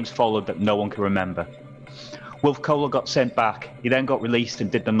 9 games followed that no one can remember. Wilf Kohler got sent back. He then got released and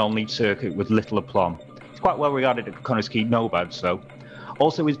did the non-league circuit with little aplomb. He's quite well regarded at Connors Quay Nobads, though.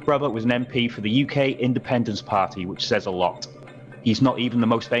 Also, his brother was an MP for the UK Independence Party, which says a lot. He's not even the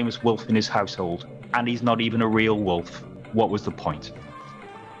most famous wolf in his household, and he's not even a real wolf. What was the point?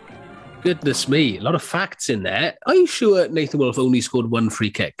 Goodness me, a lot of facts in there. Are you sure Nathan Wolfe only scored 1 free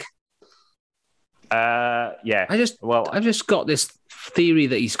kick? Yeah. I've just got this theory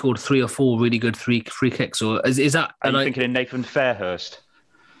that he scored 3 or 4 really good free kicks. Or is that? Are you thinking of Nathan Fairhurst?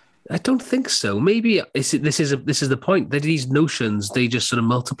 I don't think so. Maybe this is the point. That these notions, they just sort of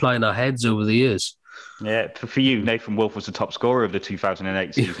multiply in our heads over the years. Yeah, for you, Nathan Wolfe was the top scorer of the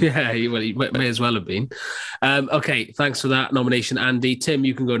 2008 season. Yeah, he may as well have been. Okay, thanks for that nomination, Andy. Tim,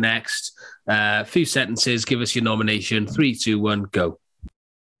 you can go next. Few sentences, give us your nomination. 3, 2, 1, go.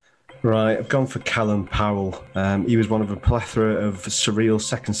 Right, I've gone for Callum Powell. He was one of a plethora of surreal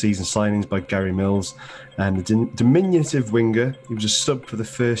second season signings by Gary Mills, and the diminutive winger. He was a sub for the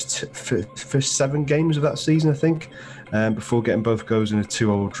first 7 games of that season, I think, before getting both goals in a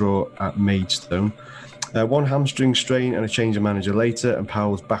 2-2 draw at Maidstone. One hamstring strain and a change of manager later, and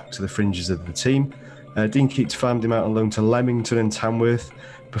Powell's back to the fringes of the team. Dean Keats farmed him out on loan to Leamington and Tamworth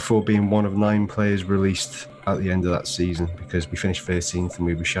before being one of 9 players released at the end of that season because we finished 13th and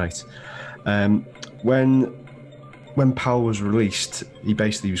we were shite. When Powell was released, he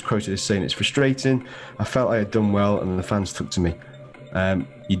basically was quoted as saying, "It's frustrating. I felt I had done well and the fans took to me."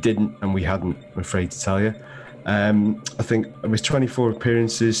 You didn't, and we hadn't, I'm afraid to tell you. I think of his 24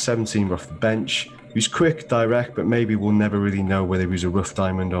 appearances, 17 were off the bench. He was quick, direct, but maybe we'll never really know whether he was a rough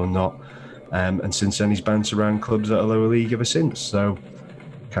diamond or not. And since then, he's bounced around clubs at a lower league ever since. So,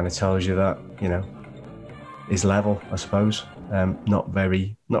 kind of tells you that, his level, I suppose, not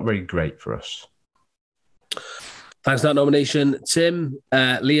very great for us. Thanks for that nomination, Tim.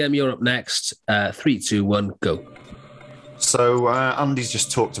 Liam, you're up next. 3, 2, 1, go. So Andy's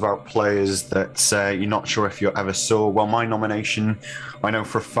just talked about players that you're not sure if you ever saw. Well, my nomination, I know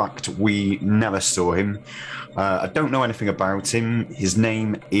for a fact we never saw him. I don't know anything about him. His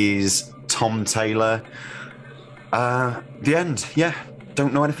name is Tom Taylor. The end. Yeah,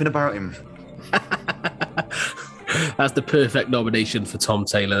 don't know anything about him. That's the perfect nomination for Tom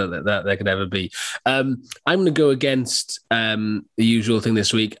Taylor that there could ever be. I'm going to go against the usual thing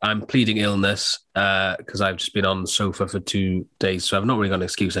this week. I'm pleading illness because I've just been on the sofa for 2 days, so I've not really got an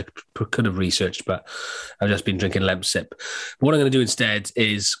excuse. I could have researched, but I've just been drinking Lemsip. What I'm going to do instead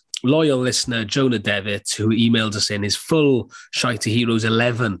is loyal listener Jonah Devitt, who emailed us in his full Shite Heroes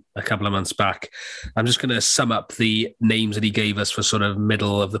 11 a couple of months back. I'm just going to sum up the names that he gave us for sort of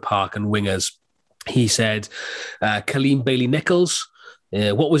middle of the park and wingers. He said, Kaleem Bailey-Nichols,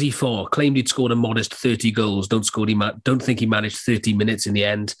 what was he for? Claimed he'd scored a modest 30 goals. Don't think he managed 30 minutes in the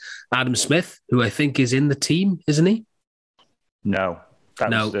end. Adam Smith, who I think is in the team, isn't he? No. That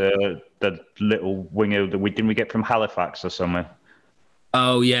was the little winger that we get from Halifax or somewhere.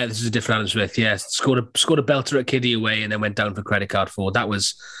 Oh, yeah, this is a different Adam Smith. Yeah, scored a belter at Kiddie away and then went down for credit card forward. I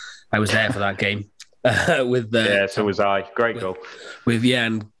was there for that game. So was I. Great goal.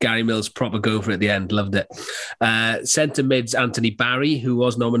 And Gary Mills proper go for it at the end. Loved it. Centre mids Anthony Barry, who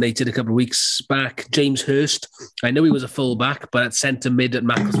was nominated a couple of weeks back. James Hurst. I know he was a full-back, but at centre mid at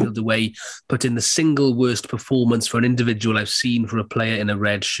Macclesfield away, put in the single worst performance for an individual I've seen for a player in a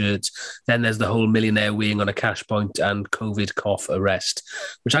red shirt. Then there's the whole millionaire weighing on a cash point and COVID cough arrest,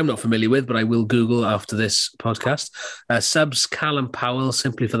 which I'm not familiar with, but I will Google after this podcast. Subs Callum Powell,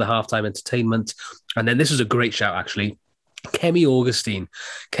 simply for the halftime entertainment. And then this was a great shout, actually. Kemi Augustine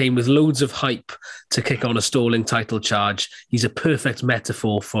came with loads of hype to kick on a stalling title charge. He's a perfect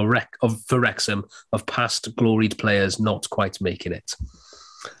metaphor for Wrexham of past gloried players not quite making it.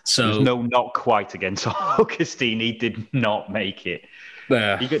 So there's no not quite against Augustine. He did not make it.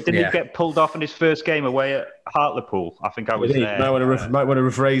 Didn't he get pulled off in his first game away at Hartlepool? I think I was there. Might want to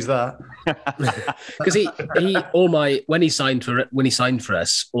rephrase that. Because when he signed for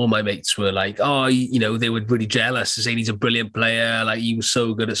us, all my mates were like, they were really jealous, saying he's a brilliant player, like he was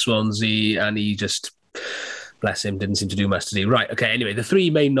so good at Swansea, and he just, bless him, didn't seem to do much today. Right, okay. Anyway, the 3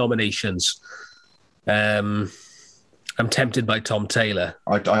 main nominations. I'm tempted by Tom Taylor.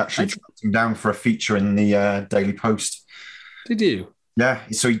 I actually tracked him down for a feature in the Daily Post. Did you? Yeah,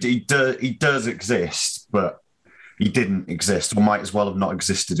 so he does exist, but he didn't exist, or might as well have not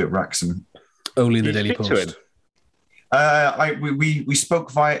existed at Wrexham. Only in the Daily Post. We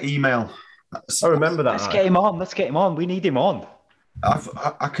spoke via email. I remember that. Let's get him on. We need him on.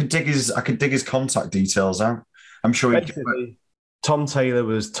 I could dig his contact details out. I'm sure basically, Tom Taylor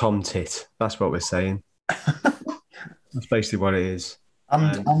was Tom Tit. That's what we're saying. That's basically what it is.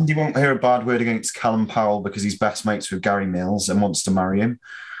 And Andy won't hear a bad word against Callum Powell because he's best mates with Gary Mills and wants to marry him.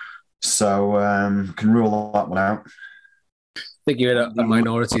 So can rule that one out. I think you're in a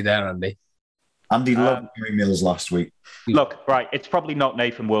minority there, Andy. Andy loved Gary Mills last week. Look, right, it's probably not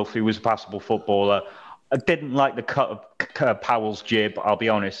Nathan Wolfe, who was a passable footballer. I didn't like the cut of Powell's jib, I'll be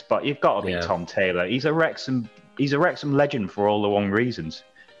honest, but you've got to be Tom Taylor. He's a Wrexham legend for all the wrong reasons.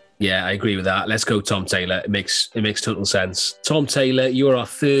 Yeah, I agree with that. Let's go Tom Taylor. It makes total sense. Tom Taylor, you are our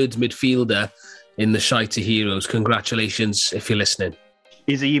 3rd midfielder in the Shite Heroes. Congratulations if you're listening.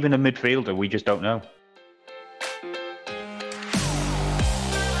 Is he even a midfielder? We just don't know.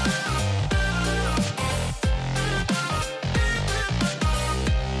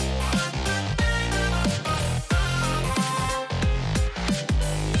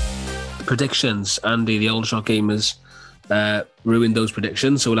 Predictions. Andy, the Old Shot Gamers ruined those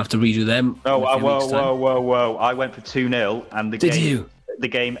predictions, so we'll have to redo them. Whoa. I went for 2-0 and the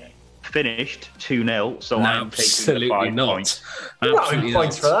game finished 2-0, so I'm taking the 5 points. Absolutely not.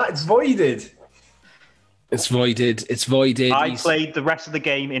 Points for that. It's voided. It's voided. It's voided. I played the rest of the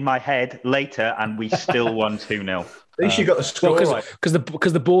game in my head later, and we still won 2-0. At least you got the score right.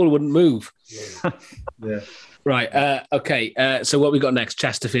 Because the ball wouldn't move. Yeah. Right. Okay. So what we got next?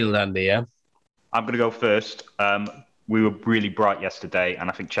 Chesterfield, Andy, yeah? I'm going to go first. We were really bright yesterday, and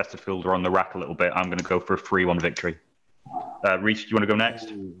I think Chesterfield are on the rack a little bit. I'm going to go for a 3-1 victory. Reece, do you want to go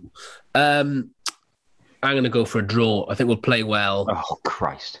next? I'm going to go for a draw. I think we'll play well. Oh,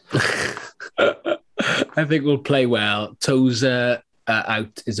 Christ. I think we'll play well. Tozer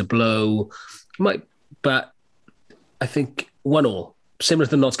out is a blow. But I think 1-1. Similar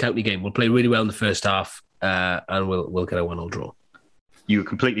to the Notts County game. We'll play really well in the first half, and we'll get a 1-1 draw. You were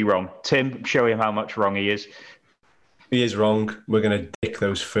completely wrong. Tim, show him how much wrong he is. He is wrong. We're going to dick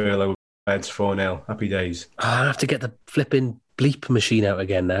those furlough heads 4-0. Happy days. I have to get the flipping bleep machine out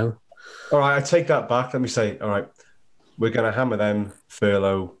again now. All right, I take that back. Let me say, all right, we're going to hammer them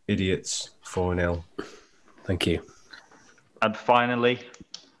furlough idiots 4-0. Thank you. And finally,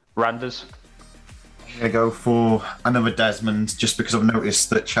 Randers. I'm going to go for another Desmond, just because I've noticed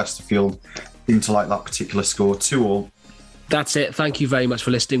that Chesterfield seem to like that particular score. 2-2. That's it. Thank you very much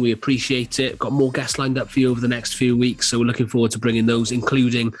for listening. We appreciate it. Got more guests lined up for you over the next few weeks, so we're looking forward to bringing those,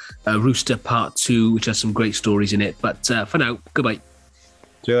 including Rooster Part 2, which has some great stories in it. But for now, goodbye.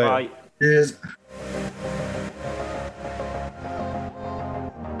 See you later. Bye. Cheers.